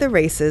allied the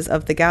races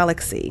of the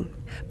galaxy.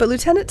 But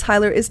Lieutenant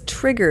Tyler is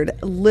triggered,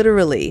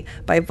 literally,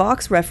 by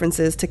Voq's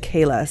references to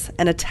Kahless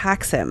and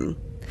attacks him.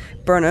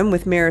 Burnham,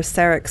 with Mirror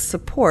Sarek's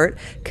support,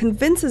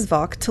 convinces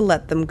Voq to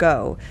let them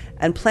go,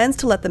 and plans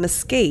to let them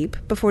escape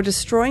before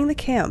destroying the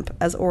camp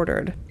as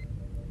ordered.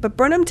 But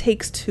Burnham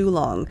takes too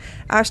long.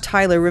 Ash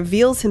Tyler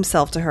reveals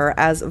himself to her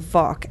as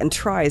Voq and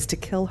tries to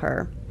kill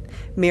her.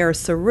 Mirror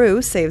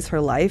Saru saves her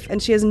life,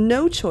 and she has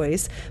no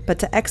choice but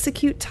to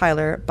execute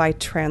Tyler by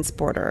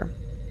transporter.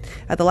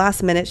 At the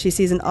last minute, she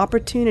sees an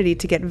opportunity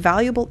to get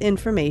valuable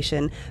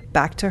information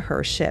back to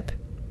her ship.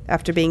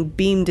 After being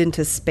beamed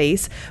into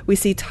space, we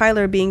see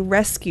Tyler being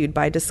rescued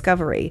by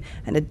Discovery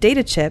and a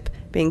data chip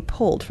being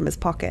pulled from his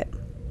pocket.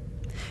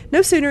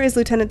 No sooner is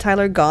Lieutenant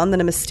Tyler gone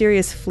than a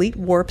mysterious fleet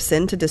warps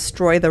in to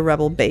destroy the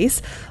rebel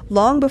base,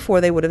 long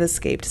before they would have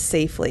escaped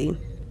safely.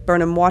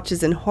 Burnham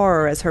watches in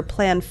horror as her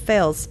plan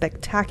fails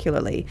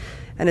spectacularly,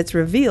 and it's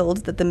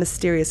revealed that the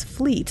mysterious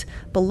fleet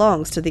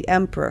belongs to the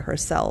Emperor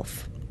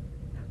herself.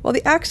 While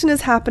the action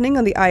is happening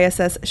on the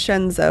ISS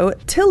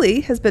Shenzhou,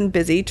 Tilly has been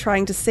busy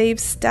trying to save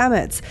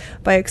Stamets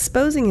by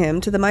exposing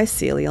him to the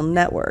mycelial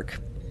network.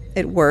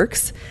 It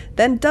works,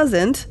 then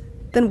doesn't,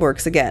 then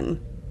works again.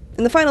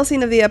 In the final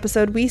scene of the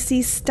episode, we see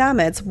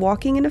Stamets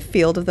walking in a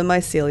field of the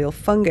mycelial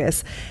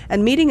fungus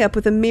and meeting up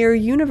with a Mirror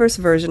Universe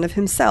version of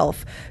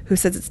himself, who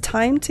says it's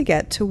time to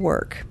get to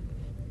work.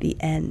 The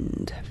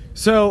end.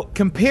 So,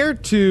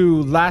 compared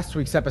to last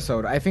week's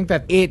episode, I think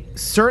that it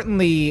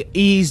certainly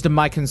eased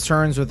my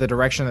concerns with the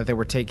direction that they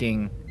were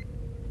taking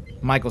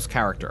Michael's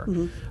character.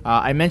 Mm-hmm.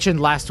 I mentioned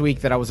last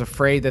week that I was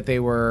afraid that they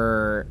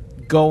were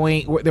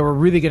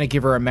really going to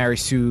give her a Mary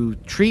Sue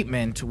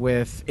treatment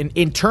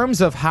in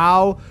terms of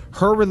how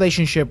her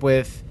relationship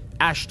with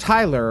Ash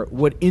Tyler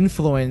would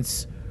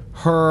influence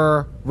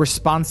her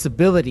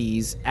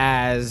responsibilities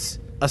as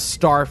a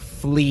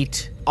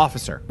Starfleet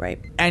officer.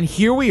 Right. And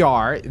here we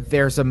are.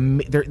 There's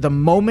the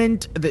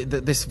moment,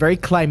 this very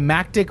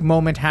climactic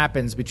moment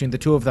happens between the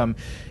two of them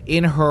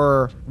in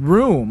her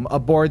room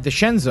aboard the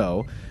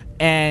Shenzhou,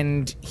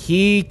 and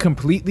he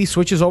completely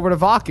switches over to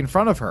Voq in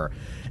front of her.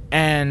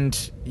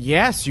 And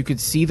yes, you could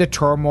see the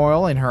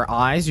turmoil in her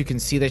eyes. You can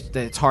see that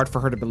it's hard for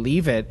her to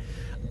believe it,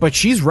 but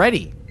she's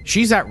ready.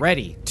 She's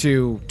ready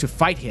to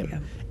fight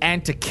him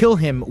and to kill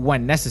him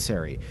when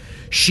necessary.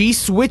 She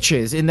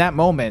switches in that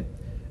moment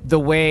the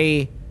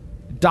way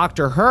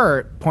Dr.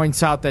 Hurt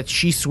points out that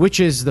she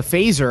switches the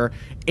phaser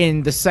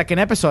in the second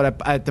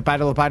episode at the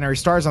Battle of Binary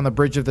Stars on the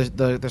bridge of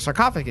the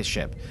sarcophagus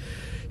ship.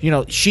 You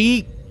know,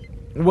 she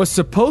was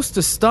supposed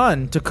to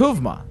stun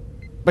Takuvma,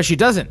 but she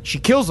doesn't. She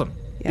kills him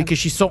because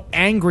she's so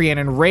angry and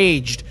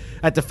enraged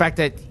at the fact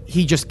that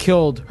he just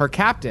killed her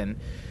captain.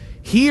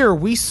 Here,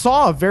 we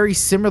saw a very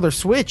similar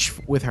switch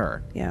with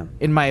her,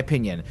 in my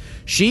opinion.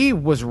 She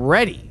was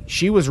ready.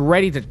 She was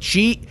ready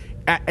to...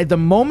 At the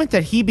moment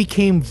that he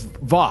became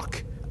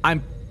Vok,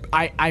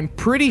 I'm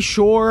pretty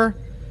sure,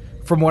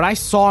 from what I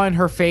saw in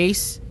her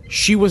face,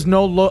 she was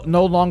no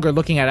longer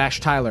looking at Ash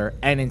Tyler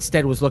and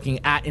instead was looking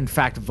at, in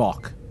fact,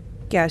 Vok.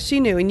 Yeah, she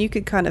knew, and you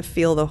could kind of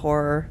feel the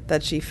horror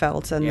that she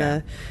felt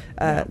and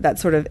that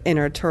sort of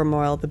inner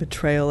turmoil, the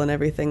betrayal and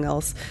everything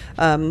else.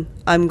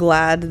 I'm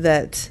glad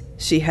that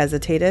she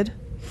hesitated.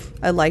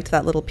 I liked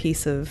that little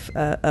piece of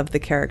the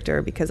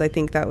character because I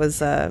think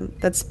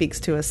that speaks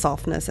to a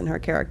softness in her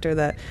character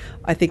that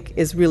I think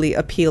is really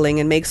appealing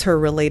and makes her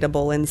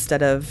relatable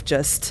instead of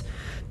just,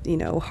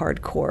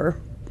 hardcore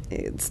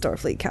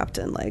Starfleet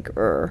captain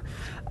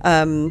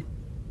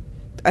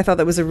I thought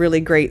that was a really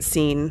great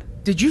scene.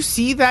 Did you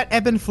see that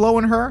ebb and flow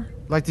in her?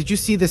 Like, did you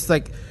see this?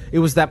 Like, it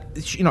was that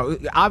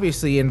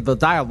obviously in the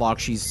dialogue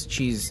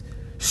she's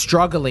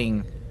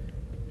struggling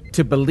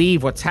to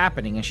believe what's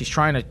happening, and she's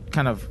trying to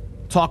kind of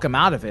talk him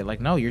out of it.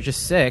 Like, no, you're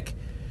just sick.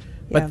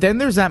 But then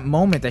there's that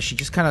moment that she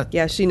just kind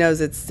of... she knows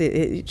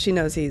she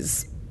knows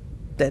it's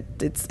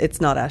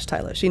not Ash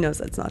Tyler. She knows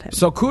that's not him.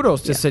 So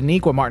kudos to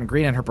Sonequa Martin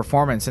Green and her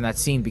performance in that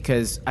scene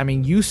because, I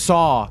mean, you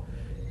saw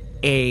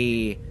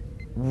a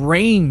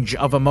range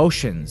of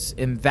emotions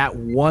in that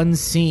one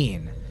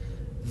scene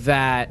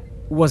that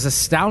was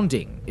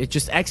astounding. It's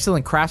just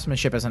excellent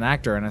craftsmanship as an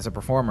actor and as a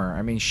performer.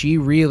 I mean, she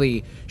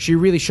really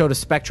showed a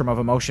spectrum of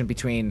emotion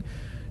between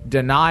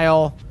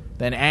denial,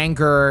 then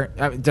anger,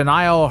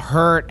 denial,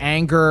 hurt,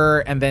 anger,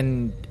 and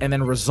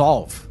then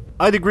resolve.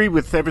 I'd agree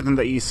with everything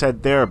that you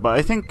said there, but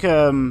I think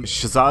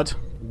Shazad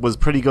was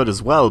pretty good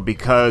as well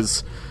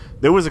because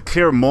there was a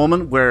clear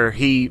moment where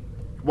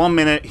one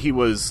minute he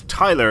was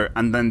Tyler,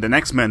 and then the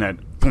next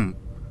minute, boom,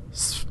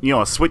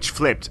 a switch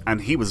flipped,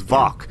 and he was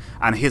Vok,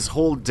 and his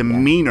whole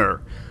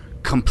demeanor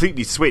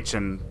completely switched,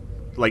 and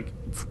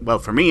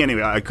for me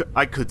anyway,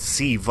 I could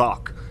see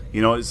Vok.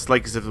 It's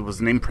like as if it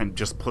was an imprint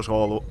just put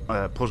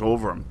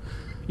over him.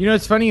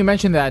 It's funny you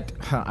mentioned that.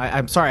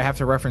 I'm sorry, I have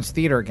to reference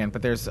theater again,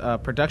 but there's a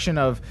production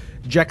of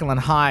Jekyll and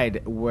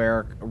Hyde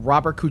where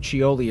Robert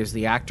Cuccioli is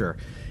the actor,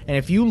 and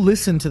if you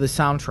listen to the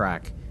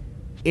soundtrack,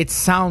 it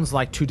sounds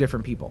like two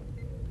different people.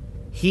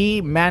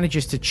 He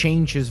manages to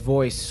change his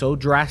voice so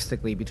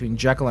drastically between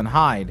Jekyll and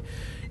Hyde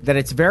that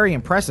it's very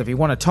impressive. He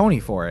won a Tony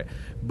for it,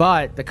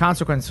 but the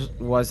consequence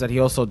was that he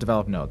also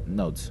developed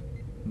nodes,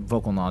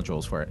 vocal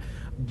nodules for it.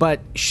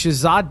 But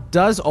Shazad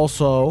does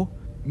also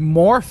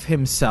morph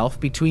himself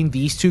between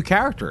these two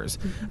characters.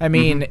 I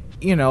mean,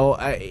 even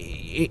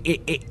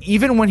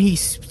when he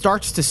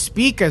starts to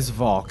speak as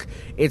Vok,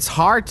 it's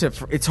hard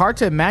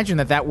to imagine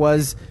that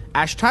was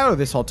Ash Tyler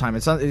this whole time.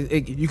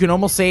 You can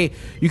almost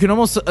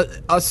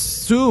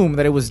assume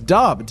that it was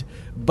dubbed,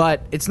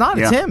 but it's not.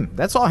 It's him.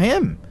 That's all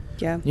him.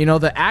 Yeah.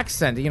 The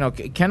accent.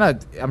 Kenna.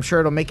 I'm sure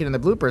it'll make it in the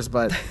bloopers,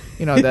 but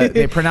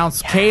they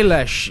pronounce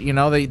Kalish.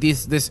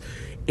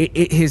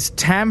 His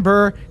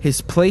timbre,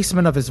 his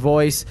placement of his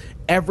voice,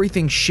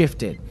 everything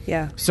shifted.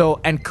 Yeah. So,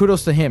 and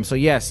kudos to him. So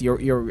yes,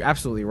 you're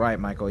absolutely right,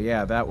 Michael.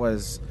 Yeah, that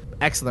was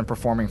excellent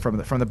performing from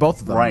the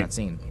both of them in that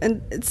scene.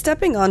 And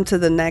stepping on to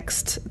the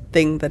next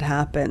thing that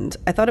happened,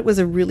 I thought it was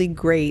a really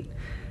great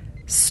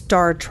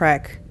Star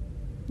Trek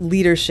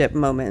leadership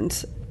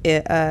moment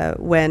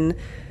when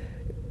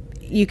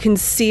you can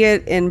see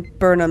it in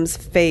Burnham's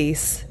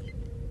face,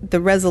 the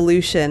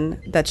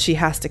resolution that she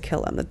has to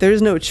kill him, that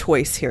there's no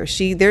choice here.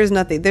 There's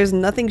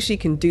nothing she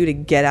can do to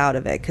get out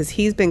of it because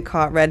he's been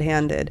caught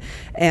red-handed,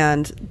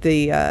 and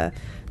the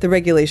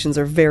regulations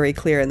are very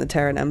clear in the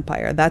Terran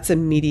Empire. That's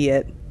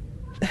immediate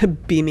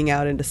beaming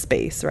out into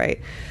space, right?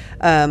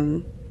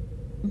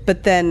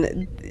 But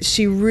then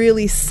she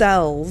really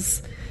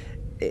sells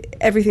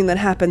everything that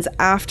happens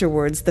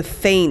afterwards, the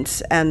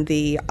feint and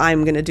the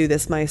I'm going to do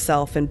this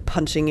myself and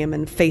punching him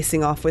and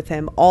facing off with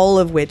him, all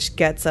of which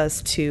gets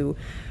us to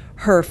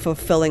her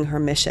fulfilling her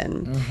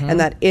mission. Mm-hmm. And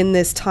that in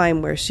this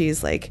time where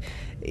she's like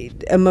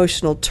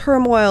emotional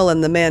turmoil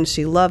and the man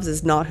she loves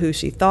is not who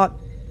she thought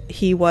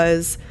he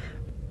was,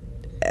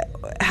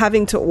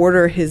 having to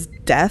order his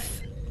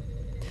death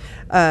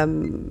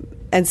and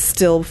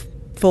still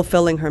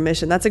fulfilling her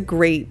mission. That's a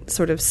great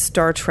sort of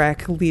Star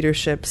Trek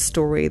leadership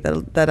story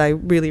that I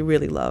really,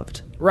 really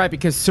loved. Right,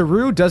 because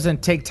Saru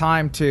doesn't take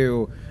time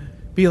to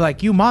be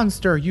like, you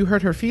monster, you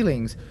hurt her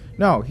feelings.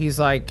 No, he's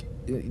like,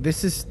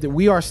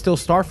 we are still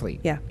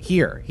Starfleet. Yeah.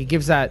 Here. He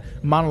gives that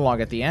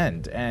monologue at the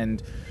end,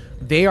 and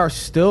they are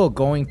still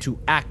going to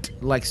act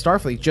like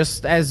Starfleet,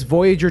 just as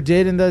Voyager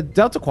did in the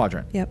Delta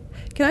Quadrant.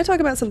 Yep. Can I talk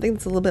about something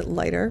that's a little bit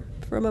lighter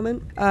for a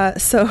moment?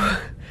 So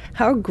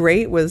how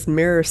great was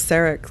Mirror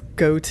Sarek's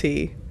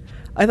goatee?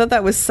 I thought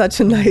that was such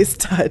a nice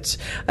touch.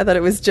 I thought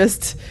it was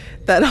just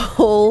that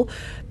whole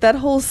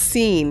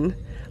scene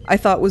I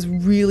thought was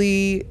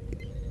really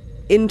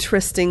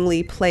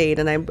interestingly played,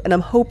 and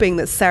I'm hoping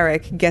that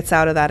Sarek gets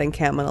out of that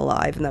encampment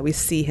alive and that we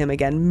see him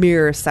again,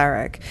 mirror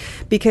Sarek,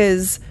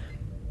 because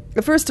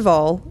first of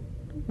all,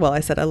 well, I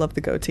said I love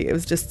the goatee. It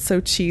was just so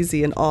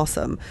cheesy and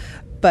awesome.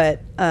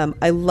 But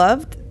I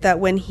loved that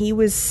when he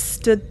was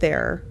stood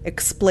there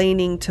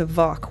explaining to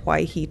Vok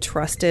why he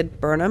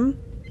trusted Burnham,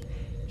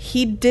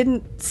 he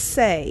didn't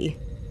say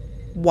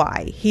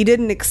why. He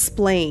didn't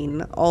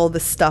explain all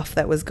the stuff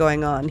that was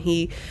going on.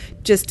 He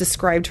just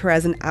described her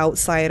as an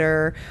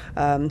outsider.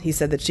 He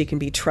said that she can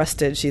be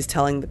trusted. She's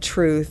telling the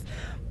truth.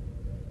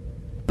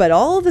 But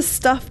all the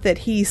stuff that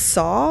he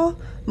saw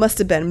must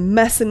have been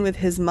messing with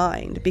his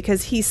mind,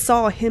 because he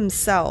saw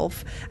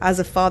himself as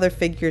a father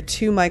figure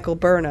to Michael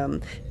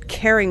Burnham,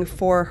 caring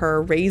for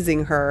her,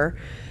 raising her,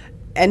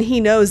 and he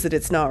knows that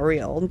it's not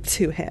real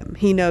to him.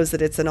 He knows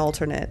that it's an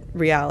alternate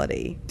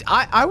reality.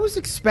 I was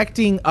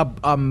expecting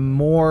a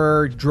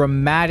more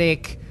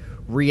dramatic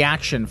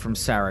reaction from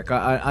Sarek,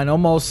 an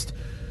almost...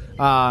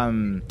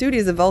 Dude,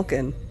 he's a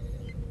Vulcan.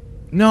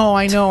 No,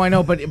 I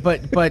know,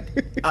 but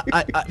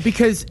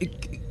because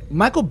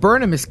Michael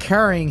Burnham is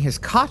carrying his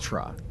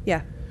Katra.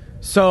 Yeah.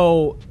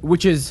 So,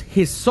 which is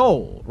his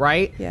soul,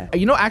 right? Yeah.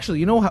 You know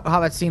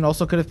how that scene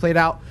also could have played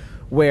out,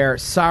 where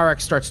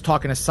Sarek starts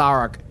talking to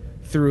Sarek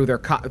through their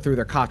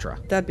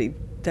Katra. That'd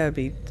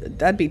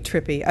be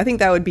trippy. I think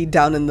that would be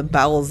down in the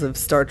bowels of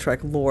Star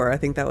Trek lore. I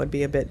think that would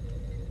be a bit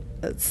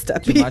a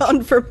step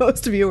beyond for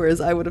most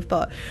viewers, I would have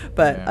thought.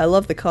 But yeah. I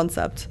love the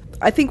concept.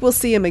 I think we'll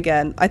see him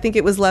again. I think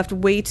it was left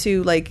way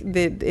too,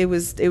 it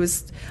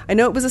was, I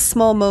know it was a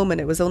small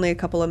moment. It was only a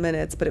couple of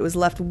minutes, but it was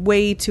left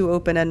way too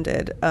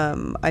open-ended.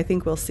 I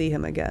think we'll see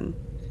him again.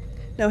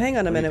 No, hang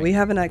on a minute. We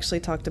haven't actually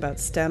talked about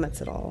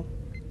Stamets at all.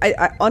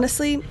 I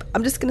honestly,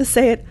 I'm just going to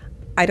say it.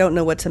 I don't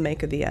know what to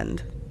make of the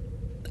end.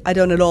 I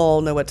don't at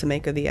all know what to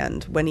make of the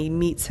end when he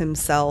meets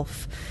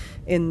himself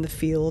in the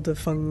field of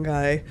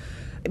fungi.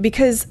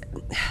 Because,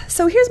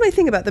 so here's my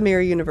thing about the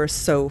Mirror Universe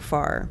so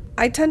far.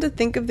 I tend to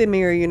think of the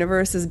Mirror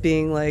Universe as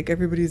being like,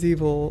 everybody's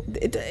evil.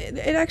 It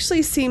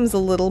actually seems a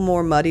little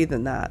more muddy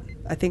than that.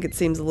 I think it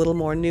seems a little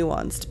more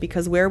nuanced,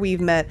 because where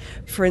we've met,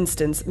 for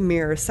instance,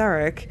 Mirror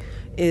Sarek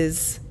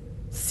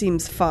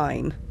seems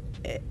fine.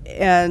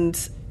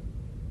 And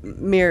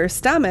Mirror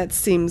Stamets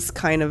seems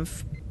kind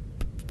of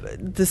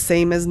the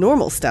same as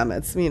normal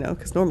Stamets,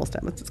 because normal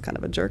Stamets is kind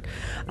of a jerk.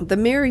 The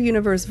Mirror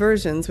Universe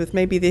versions, with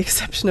maybe the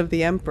exception of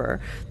the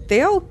Emperor,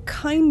 they all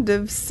kind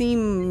of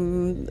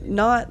seem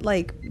not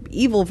like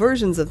evil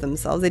versions of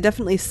themselves. They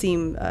definitely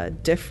seem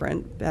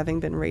different,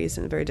 having been raised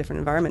in a very different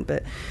environment.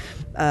 But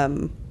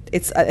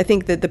I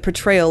think that the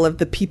portrayal of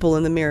the people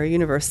in the Mirror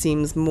Universe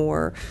seems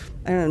more,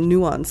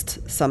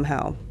 nuanced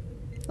somehow.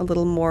 A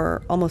little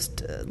more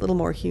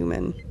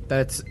human.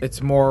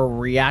 It's more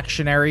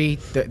reactionary.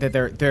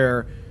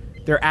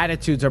 Their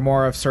attitudes are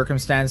more of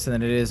circumstance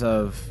than it is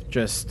of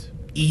just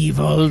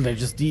evil. They're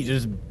just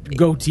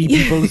goatee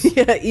people.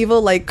 Yeah,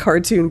 evil, like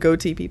cartoon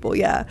goatee people.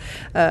 Yeah,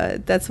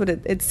 that's what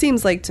it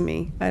seems like to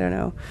me. I don't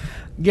know.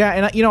 Yeah,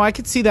 and I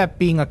could see that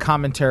being a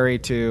commentary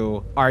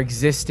to our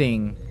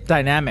existing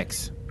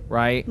dynamics,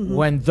 right? Mm-hmm.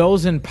 When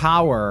those in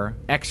power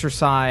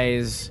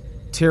exercise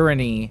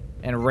tyranny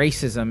and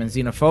racism and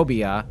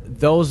xenophobia,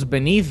 those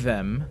beneath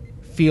them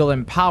feel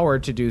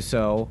empowered to do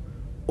so,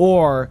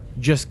 or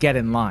just get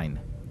in line.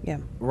 Yeah.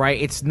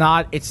 Right? It's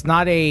not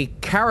a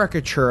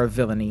caricature of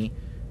villainy,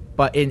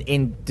 but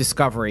in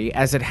Discovery,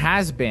 as it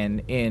has been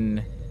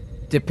in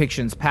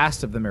depictions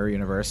past of the Mirror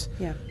Universe.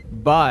 Yeah.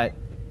 But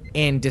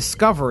in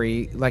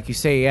Discovery, like you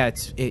say,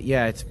 it is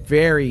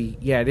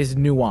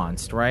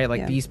nuanced, right?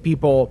 Like these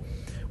people,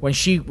 when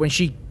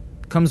she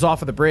comes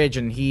off of the bridge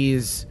and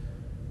he's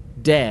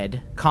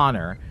dead,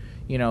 Connor,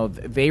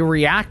 they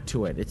react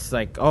to it. It's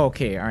like, oh,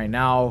 okay, all right,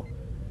 now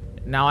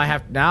I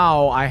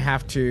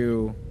have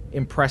to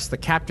impress the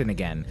captain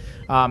again.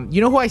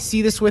 Who I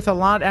see this with a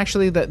lot,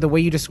 actually, the way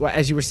you just,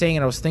 as you were saying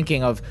it, I was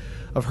thinking of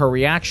her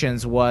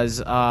reactions was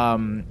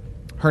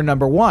her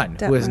number one,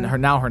 Deborah. who is her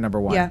number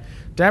one, yeah.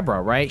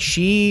 Deborah, right?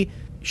 She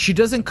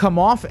doesn't come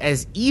off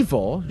as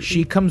evil.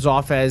 She comes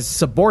off as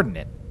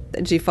subordinate.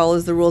 And she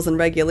follows the rules and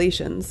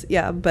regulations,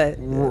 but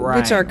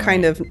which are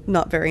kind of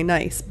not very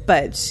nice.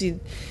 But she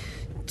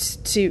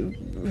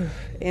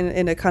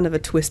in a kind of a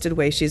twisted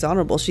way, she's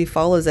honorable. She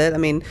follows it. I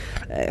mean,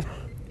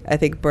 I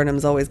think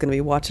Burnham's always going to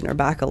be watching her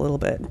back a little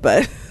bit,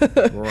 but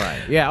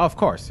right, yeah, of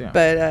course, yeah.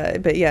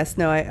 But yes,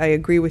 no, I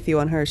agree with you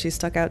on her. She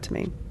stuck out to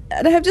me.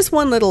 And I have just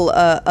one little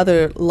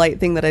other light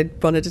thing that I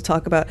wanted to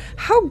talk about.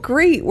 How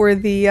great were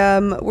the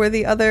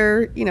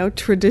other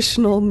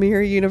traditional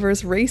Mirror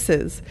Universe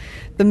races?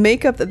 The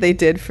makeup that they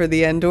did for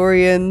the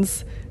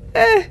Andorians. We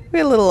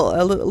had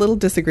a little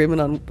disagreement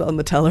on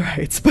the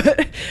Tellarites,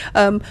 but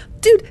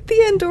dude, the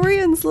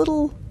Andorians'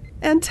 little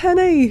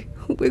antennae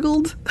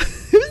wiggled.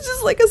 It was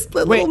just like a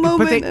split little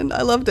moment, and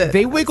I loved it.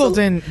 They wiggled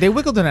in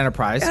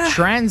Enterprise.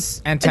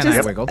 Shran's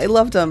antennae wiggled. I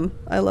loved them.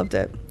 I loved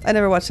it. I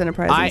never watched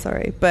Enterprise. I'm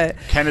sorry, but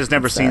Ken has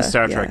never seen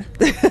Star Trek.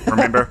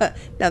 Remember?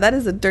 Now that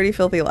is a dirty,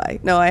 filthy lie.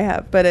 No, I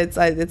have, but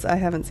I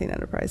haven't seen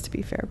Enterprise, to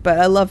be fair. But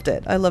I loved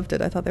it. I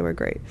thought they were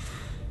great.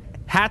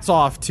 Hats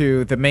off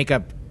to the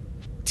makeup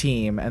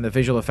team and the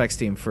visual effects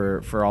team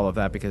for all of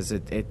that, because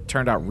it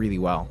turned out really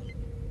well.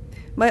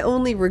 My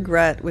only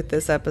regret with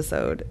this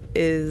episode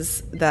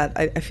is that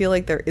I feel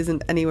like there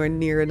isn't anywhere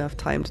near enough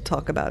time to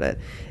talk about it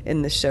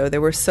in the show. There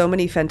were so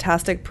many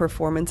fantastic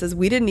performances.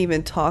 We didn't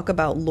even talk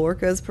about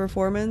Lorca's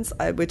performance,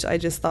 which I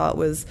just thought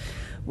was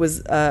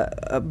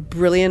a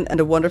brilliant and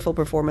a wonderful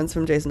performance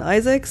from Jason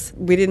Isaacs.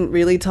 We didn't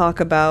really talk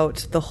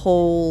about the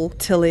whole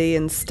Tilly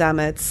and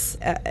Stamets.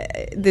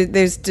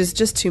 There's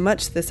just too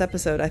much this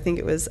episode. I think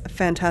it was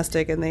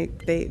fantastic, and they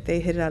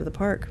hit it out of the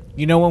park.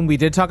 You know when we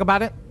did talk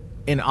about it?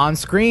 In On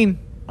Screen,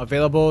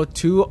 available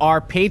to our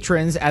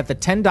patrons at the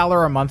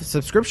 $10 a month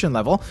subscription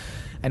level.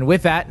 And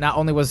with that, not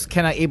only was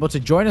Kenna able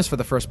to join us for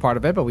the first part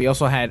of it, but we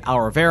also had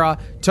Our Vera,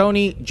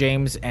 Tony,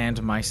 James,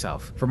 and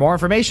myself. For more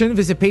information,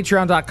 visit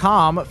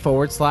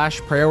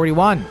patreon.com/Priority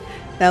One.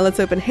 Now let's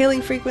open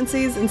hailing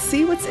frequencies and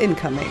see what's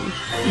incoming.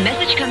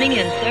 Message coming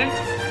in, sir.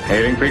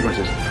 Hailing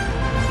frequencies.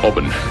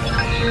 Open.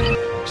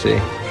 See,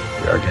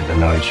 we are getting to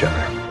know each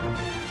other.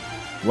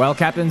 Well,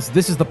 Captains,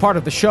 this is the part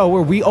of the show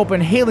where we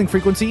open hailing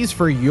frequencies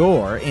for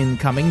your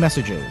incoming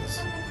messages.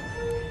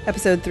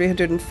 Episode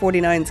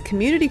 349's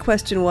community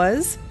question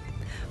was,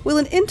 will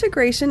an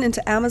integration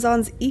into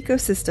Amazon's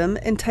ecosystem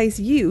entice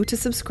you to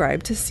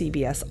subscribe to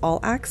CBS All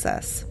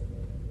Access?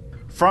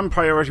 From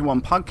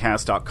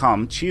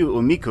PriorityOnePodcast.com, Chiyo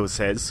Umiko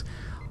says,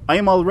 I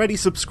am already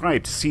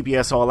subscribed to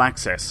CBS All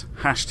Access,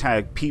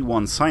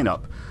 #P1 sign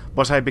up,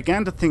 but I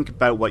began to think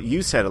about what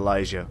you said,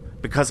 Elijah,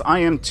 because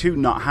I am too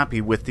not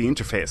happy with the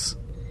interface.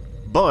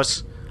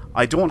 But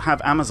I don't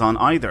have Amazon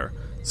either,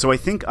 so I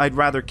think I'd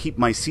rather keep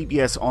my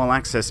CBS All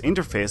Access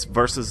interface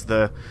versus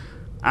the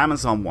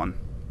Amazon one.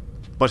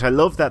 But I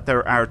love that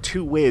there are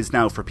two ways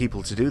now for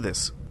people to do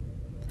this.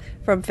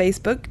 From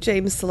Facebook,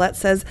 James Sillett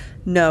says,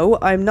 no,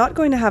 I'm not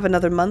going to have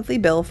another monthly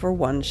bill for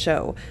one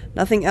show.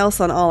 Nothing else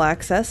on All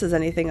Access is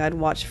anything I'd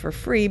watch for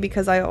free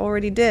because I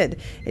already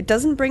did. It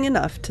doesn't bring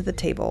enough to the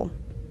table.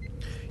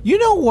 You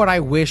know what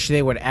I wish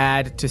they would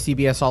add to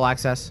CBS All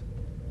Access?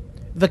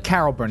 The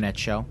Carol Burnett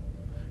Show.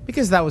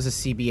 Because that was a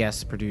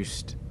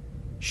CBS-produced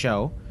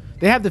show.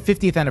 They have the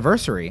 50th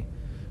anniversary,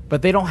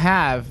 but they don't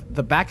have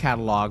the back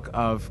catalog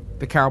of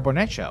the Carol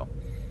Burnett Show.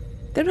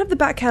 They don't have the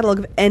back catalog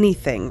of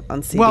anything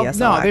on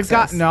CBS All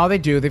Access. They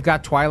do. They've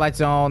got Twilight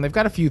Zone. They've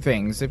got a few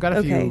things. They've got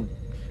a few.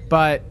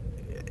 But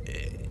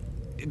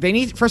they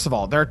need, first of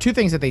all, there are two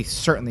things that they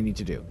certainly need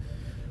to do.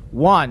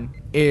 One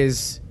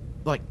is,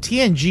 like,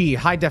 TNG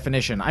high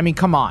definition. I mean,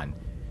 come on.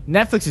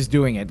 Netflix is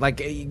doing it.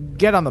 Like,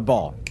 get on the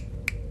ball.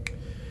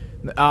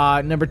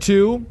 Number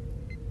two,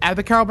 add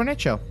the Carol Burnett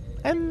Show.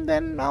 And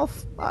then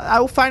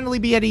I'll finally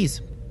be at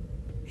ease.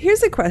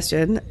 Here's a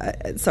question.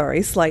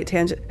 Sorry, slight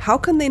tangent. How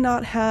can they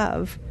not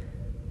have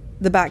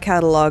the back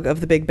catalog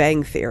of The Big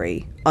Bang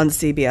Theory on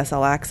CBS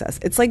All Access?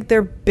 It's like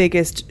their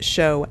biggest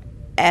show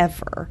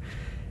ever.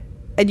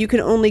 And you can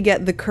only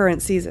get the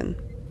current season.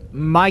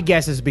 My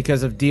guess is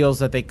because of deals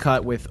that they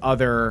cut with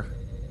other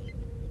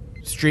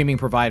streaming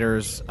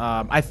providers.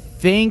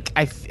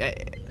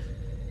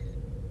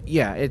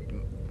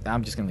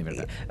 I'm just going to leave it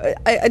at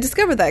that. I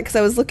discovered that because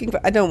I was looking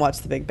for... I don't watch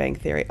The Big Bang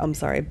Theory, I'm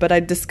sorry. But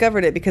I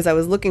discovered it because I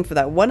was looking for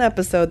that one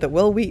episode that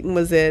Will Wheaton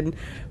was in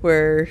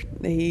where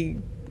he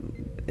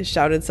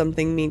shouted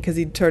something mean because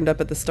he turned up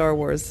at the Star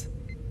Wars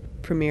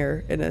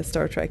premiere in a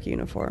Star Trek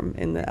uniform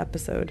in the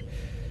episode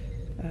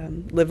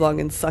Live Long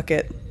and Suck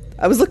It.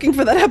 I was looking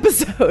for that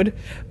episode,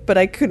 but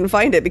I couldn't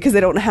find it because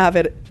they don't have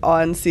it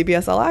on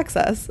CBS All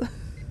Access.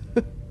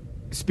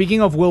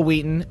 Speaking of Will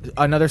Wheaton,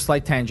 another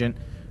slight tangent.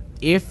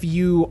 If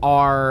you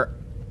are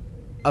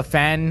a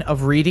fan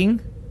of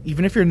reading,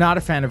 even if you're not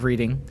a fan of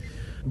reading,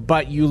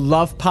 but you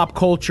love pop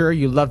culture,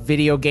 you love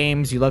video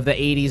games, you love the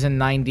 80s and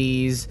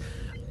 90s,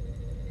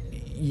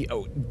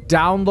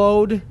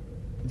 download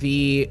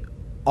the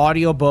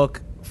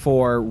audiobook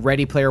for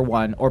Ready Player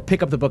One or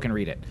pick up the book and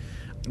read it.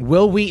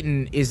 Will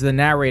Wheaton is the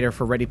narrator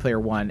for Ready Player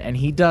One, and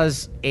he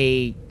does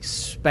a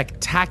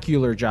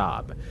spectacular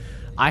job.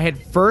 I had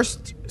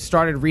first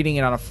started reading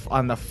it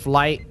on the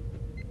flight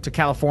to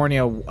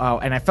California,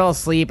 and I fell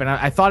asleep, and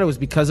I thought it was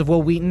because of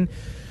Will Wheaton,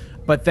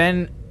 but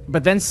then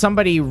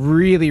somebody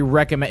really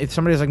recommended.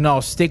 Somebody was like, "No,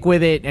 stick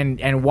with it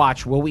and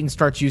watch." Will Wheaton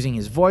starts using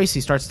his voice.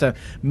 He starts to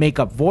make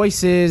up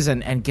voices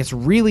and gets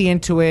really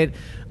into it.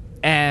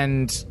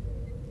 And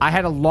I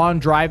had a long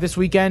drive this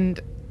weekend,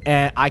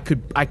 and I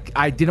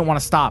didn't want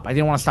to stop. I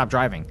didn't want to stop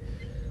driving.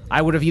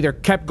 I would have either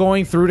kept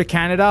going through to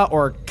Canada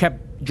or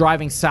kept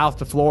driving south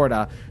to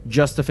Florida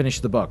just to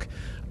finish the book.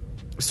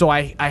 So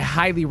I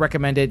highly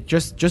recommend it.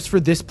 Just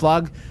for this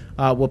plug,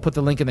 we'll put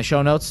the link in the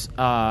show notes,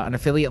 an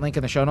affiliate link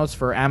in the show notes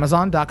for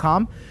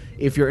Amazon.com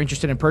if you're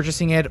interested in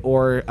purchasing it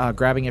or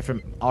grabbing it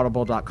from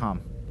Audible.com.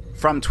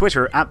 From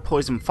Twitter,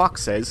 @PoisonFox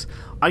says,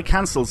 I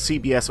cancelled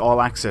CBS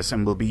All Access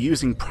and will be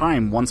using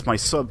Prime once my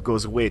sub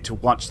goes away to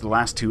watch the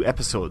last 2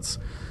 episodes.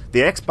 The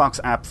Xbox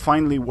app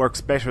finally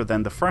works better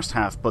than the first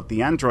half, but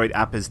the Android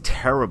app is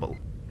terrible.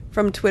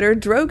 From Twitter,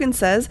 Drogan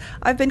says,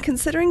 I've been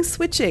considering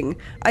switching.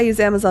 I use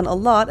Amazon a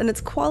lot, and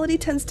its quality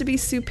tends to be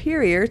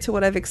superior to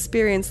what I've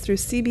experienced through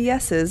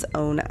CBS's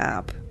own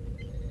app.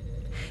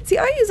 See,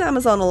 I use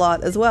Amazon a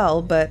lot as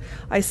well, but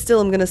I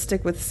still am going to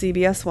stick with the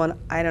CBS one.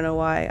 I don't know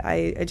why.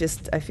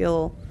 I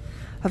feel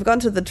I've gone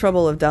to the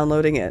trouble of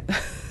downloading it.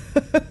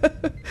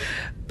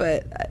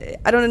 But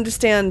I don't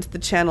understand the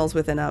channels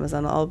within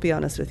Amazon, I'll be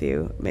honest with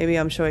you. Maybe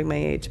I'm showing my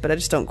age, but I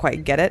just don't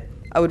quite get it.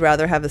 I would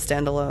rather have a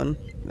standalone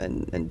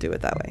and do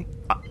it that way.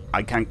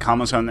 I can't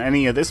comment on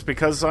any of this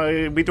because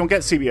we don't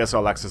get CBS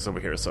All Access over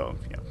here, so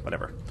yeah,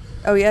 whatever.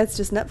 Oh yeah, it's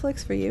just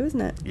Netflix for you,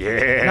 isn't it?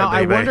 Yeah, now,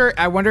 baby.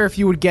 I wonder if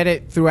you would get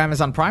it through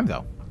Amazon Prime,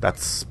 though.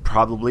 That's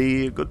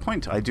probably a good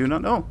point. I do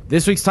not know.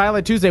 This week's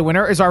Twilight Tuesday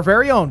winner is our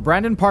very own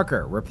Brandon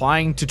Parker,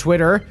 replying to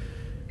Twitter,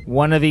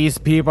 one of these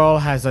people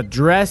has a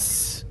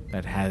dress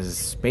that has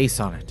space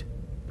on it.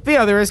 The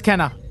other is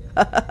Kenna.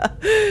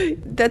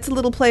 That's a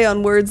little play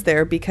on words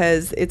there,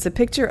 because it's a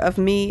picture of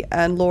me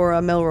and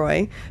Laura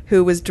Milroy,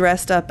 who was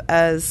dressed up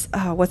as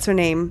what's her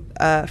name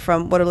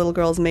from What Are Little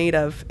Girls Made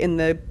Of, in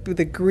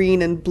the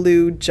green and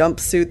blue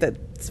jumpsuit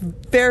that's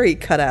very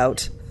cut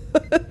out.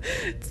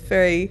 It's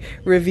very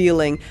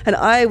revealing, and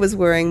I was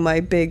wearing my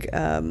big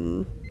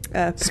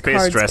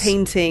Picard's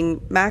painting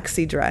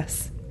maxi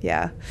dress.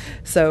 Yeah,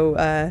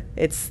 so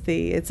it's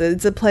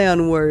a play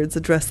on words, a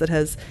dress that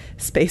has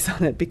space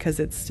on it because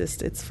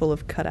it's full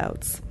of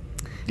cutouts.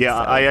 Yeah,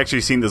 so. I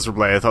actually seen this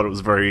replay. I thought it was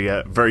very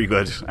very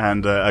good,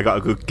 and I got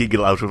a good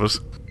giggle out of it.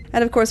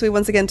 And of course, we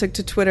once again took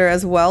to Twitter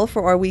as well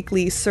for our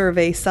weekly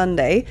Survey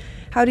Sunday.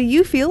 How do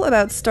you feel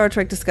about Star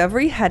Trek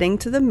Discovery heading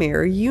to the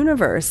Mirror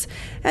Universe?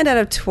 And out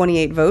of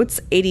 28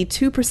 votes,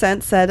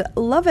 82% said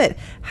love it.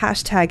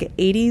 Hashtag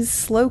 80s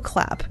slow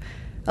clap.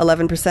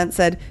 11%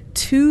 said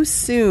too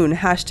soon.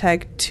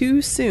 Hashtag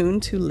too soon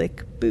to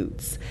lick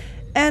boots.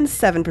 And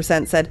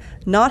 7% said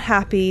not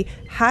happy.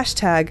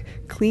 Hashtag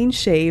clean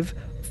shave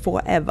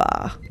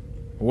forever.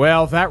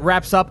 Well, that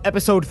wraps up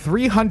episode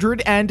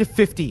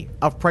 350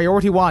 of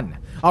Priority One,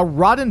 a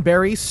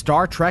Roddenberry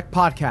Star Trek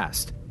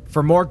podcast.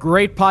 For more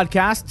great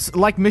podcasts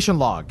like Mission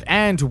Log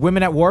and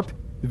Women at Warp,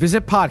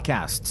 visit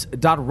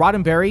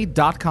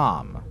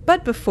podcasts.roddenberry.com.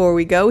 But before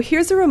we go,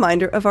 here's a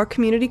reminder of our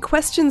community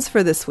questions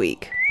for this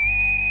week.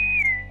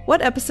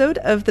 What episode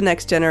of The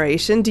Next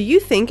Generation do you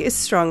think is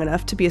strong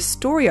enough to be a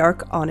story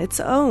arc on its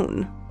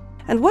own?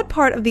 And what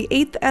part of the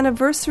 8th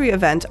anniversary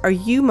event are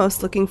you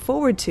most looking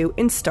forward to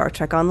in Star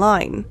Trek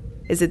Online?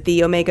 Is it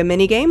the Omega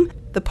minigame,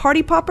 the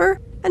Party Popper,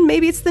 and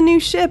maybe it's the new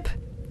ship?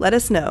 Let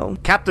us know.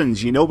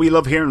 Captains, you know we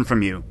love hearing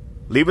from you.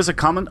 Leave us a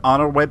comment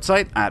on our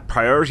website at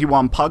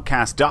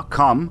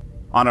PriorityOnePodcast.com,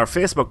 on our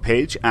Facebook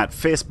page at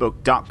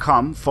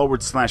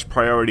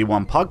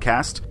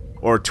Facebook.com/PriorityOnePodcast,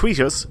 or tweet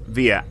us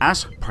via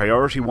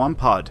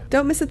 @PriorityOnePod.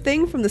 Don't miss a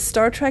thing from the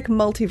Star Trek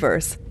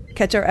multiverse.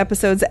 Catch our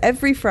episodes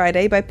every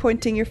Friday by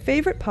pointing your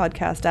favorite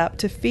podcast app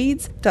to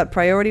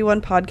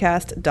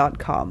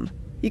feeds.PriorityOnePodcast.com.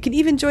 You can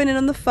even join in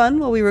on the fun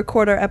while we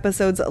record our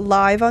episodes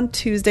live on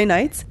Tuesday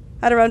nights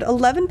at around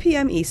 11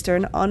 p.m.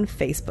 Eastern on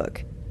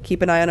Facebook.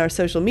 Keep an eye on our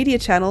social media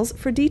channels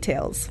for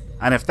details.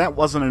 And if that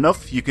wasn't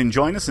enough, you can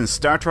join us in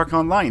Star Trek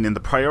Online in the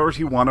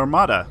Priority One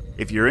Armada.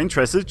 If you're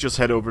interested, just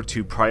head over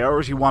to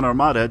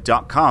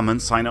PriorityOneArmada.com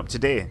and sign up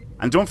today.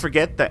 And don't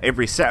forget that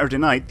every Saturday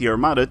night, the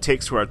Armada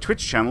takes to our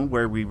Twitch channel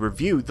where we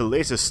review the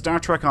latest Star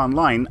Trek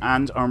Online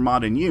and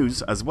Armada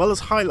news, as well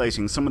as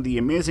highlighting some of the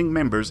amazing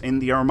members in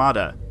the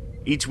Armada.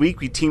 Each week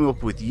we team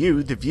up with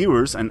you, the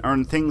viewers, and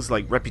earn things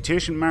like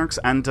reputation marks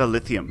and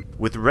dilithium.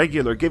 With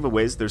regular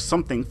giveaways, there's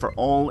something for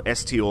all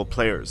STO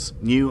players,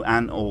 new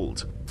and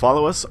old.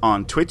 Follow us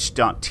on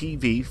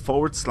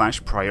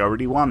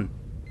twitch.tv/PriorityOne.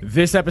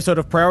 This episode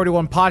of Priority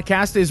One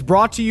Podcast is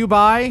brought to you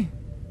by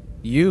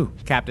you,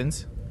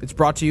 Captains. It's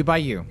brought to you by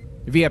you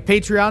via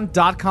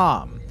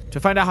Patreon.com. To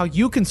find out how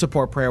you can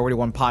support Priority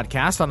One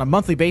Podcast on a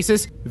monthly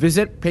basis,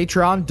 visit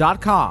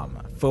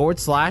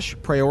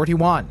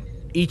Patreon.com/PriorityOne.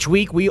 Each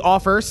week, we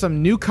offer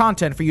some new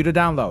content for you to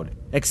download,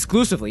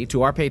 exclusively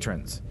to our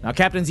patrons. Now,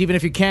 Captains, even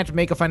if you can't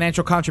make a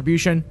financial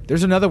contribution,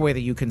 there's another way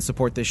that you can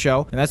support this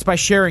show, and that's by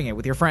sharing it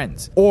with your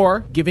friends,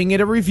 or giving it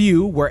a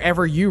review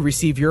wherever you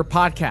receive your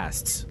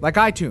podcasts, like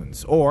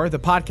iTunes or the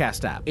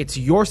podcast app. It's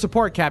your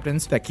support,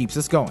 Captains, that keeps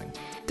us going.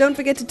 Don't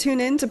forget to tune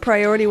in to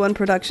Priority One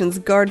Productions'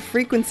 Guard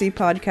Frequency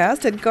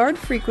podcast at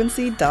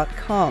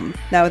guardfrequency.com.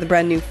 Now with a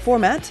brand new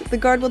format, the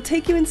Guard will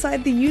take you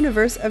inside the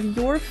universe of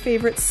your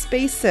favorite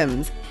space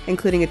sims,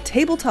 including a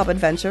tabletop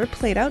adventure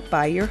played out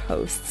by your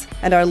hosts.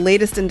 And our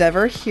latest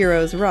endeavor,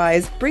 Heroes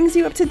Rise, brings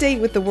you up to date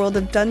with the world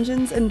of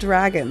Dungeons &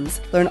 Dragons.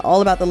 Learn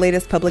all about the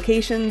latest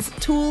publications,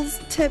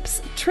 tools,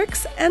 tips,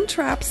 tricks, and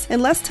traps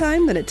in less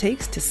time than it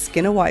takes to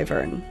skin a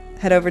wyvern.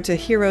 Head over to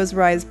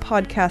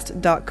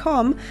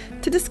heroesrisepodcast.com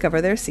to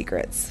discover their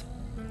secrets.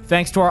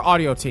 Thanks to our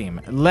audio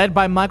team, led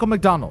by Michael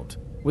McDonald.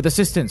 with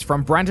assistance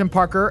from Brandon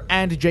Parker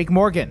and Jake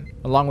Morgan,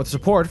 along with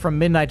support from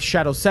Midnight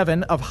Shadow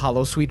 7 of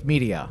Hollow Sweet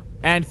Media.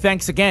 And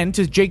thanks again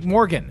to Jake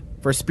Morgan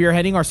for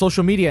spearheading our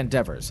social media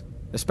endeavors,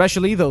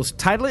 especially those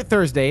Title It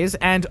Thursdays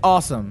and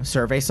awesome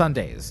Survey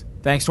Sundays.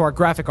 Thanks to our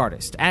graphic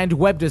artist and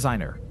web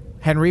designer,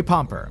 Henry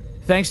Pomper.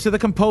 Thanks to the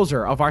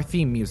composer of our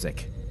theme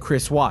music,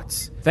 Chris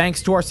Watts.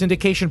 Thanks to our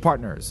syndication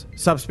partners,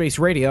 Subspace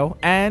Radio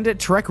and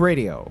Trek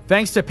Radio.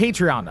 Thanks to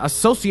Patreon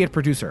associate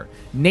producer,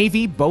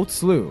 Navy Boat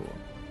Slew.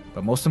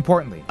 But most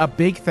importantly, a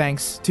big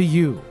thanks to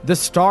you, the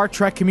Star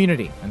Trek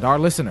community, and our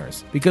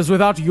listeners, because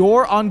without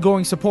your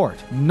ongoing support,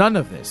 none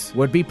of this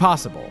would be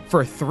possible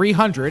for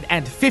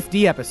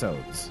 350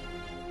 episodes.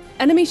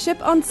 Enemy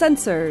ship on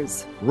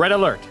sensors. Red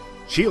alert.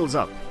 Shields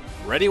up.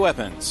 Ready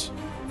weapons.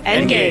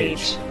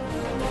 Engage.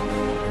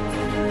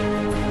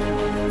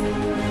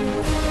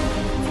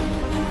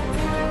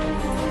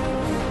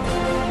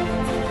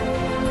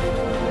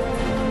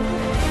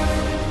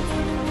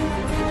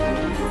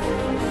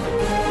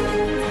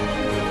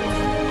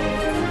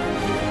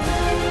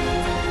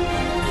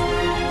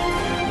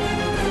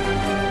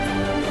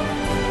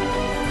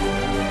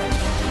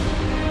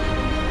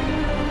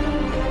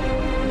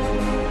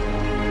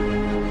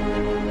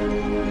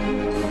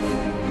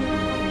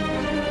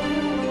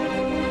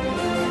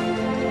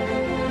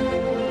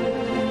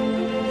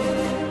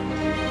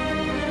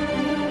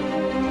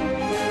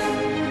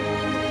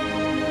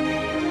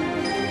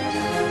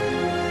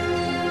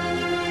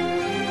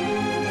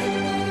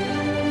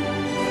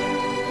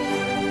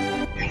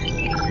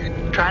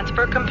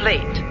 Transfer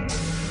complete.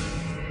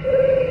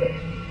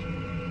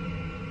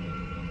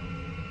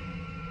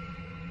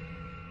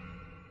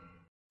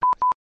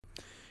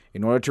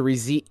 In order to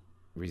receive.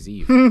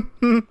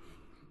 That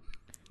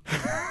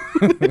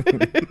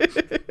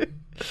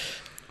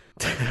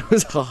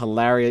was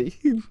hilarious.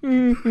 It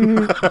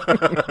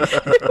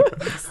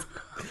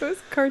was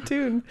a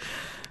cartoon.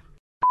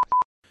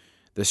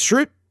 The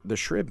shrimp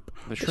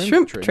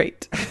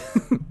trait.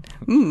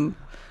 Mm.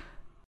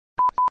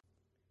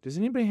 Does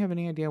anybody have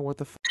any idea what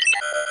the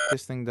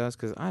this thing does?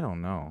 Because I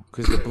don't know.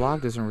 Because the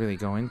blog doesn't really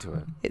go into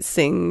it. It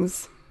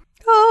sings.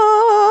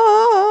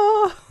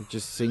 Ah! It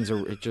just sings.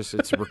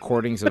 It's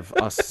recordings of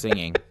us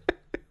singing.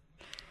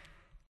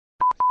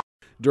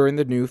 During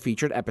the new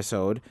featured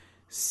episode,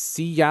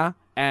 Sia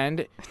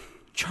and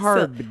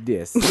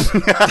Charybdis.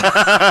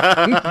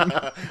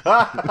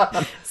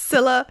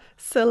 Scylla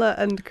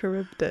and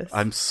Charybdis.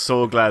 I'm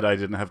so glad I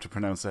didn't have to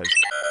pronounce that.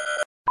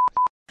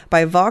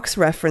 By Vox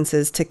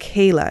references to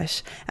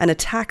Kailash and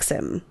attacks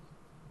him.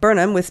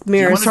 Burnham with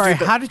mirror. Sorry,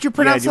 how did you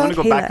pronounce that? Do you want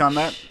to go back Kailash. on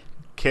that?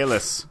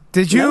 Kailash.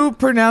 Did you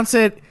pronounce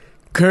it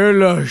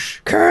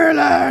Kailash?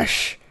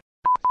 Kailash.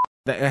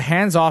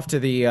 Hands off to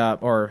the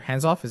or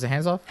hands off? Is it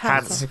hands off?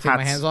 Hats. Take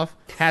my hands off.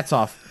 Hats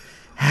off.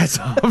 Hats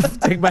off.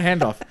 Take my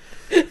hand off.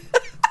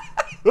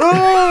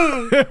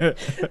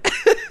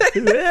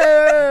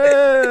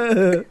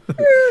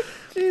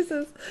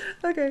 Jesus.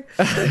 Okay.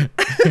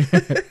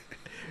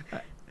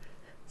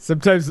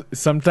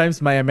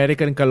 Sometimes my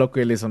American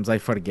colloquialisms I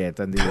forget,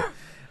 and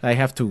I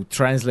have to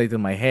translate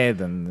in my head,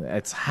 and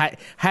it's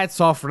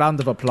hats off, round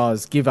of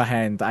applause, give a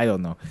hand. I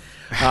don't know.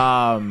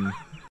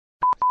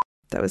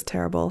 That was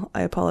terrible.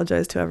 I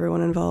apologize to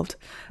everyone involved.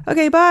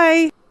 Okay,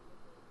 bye.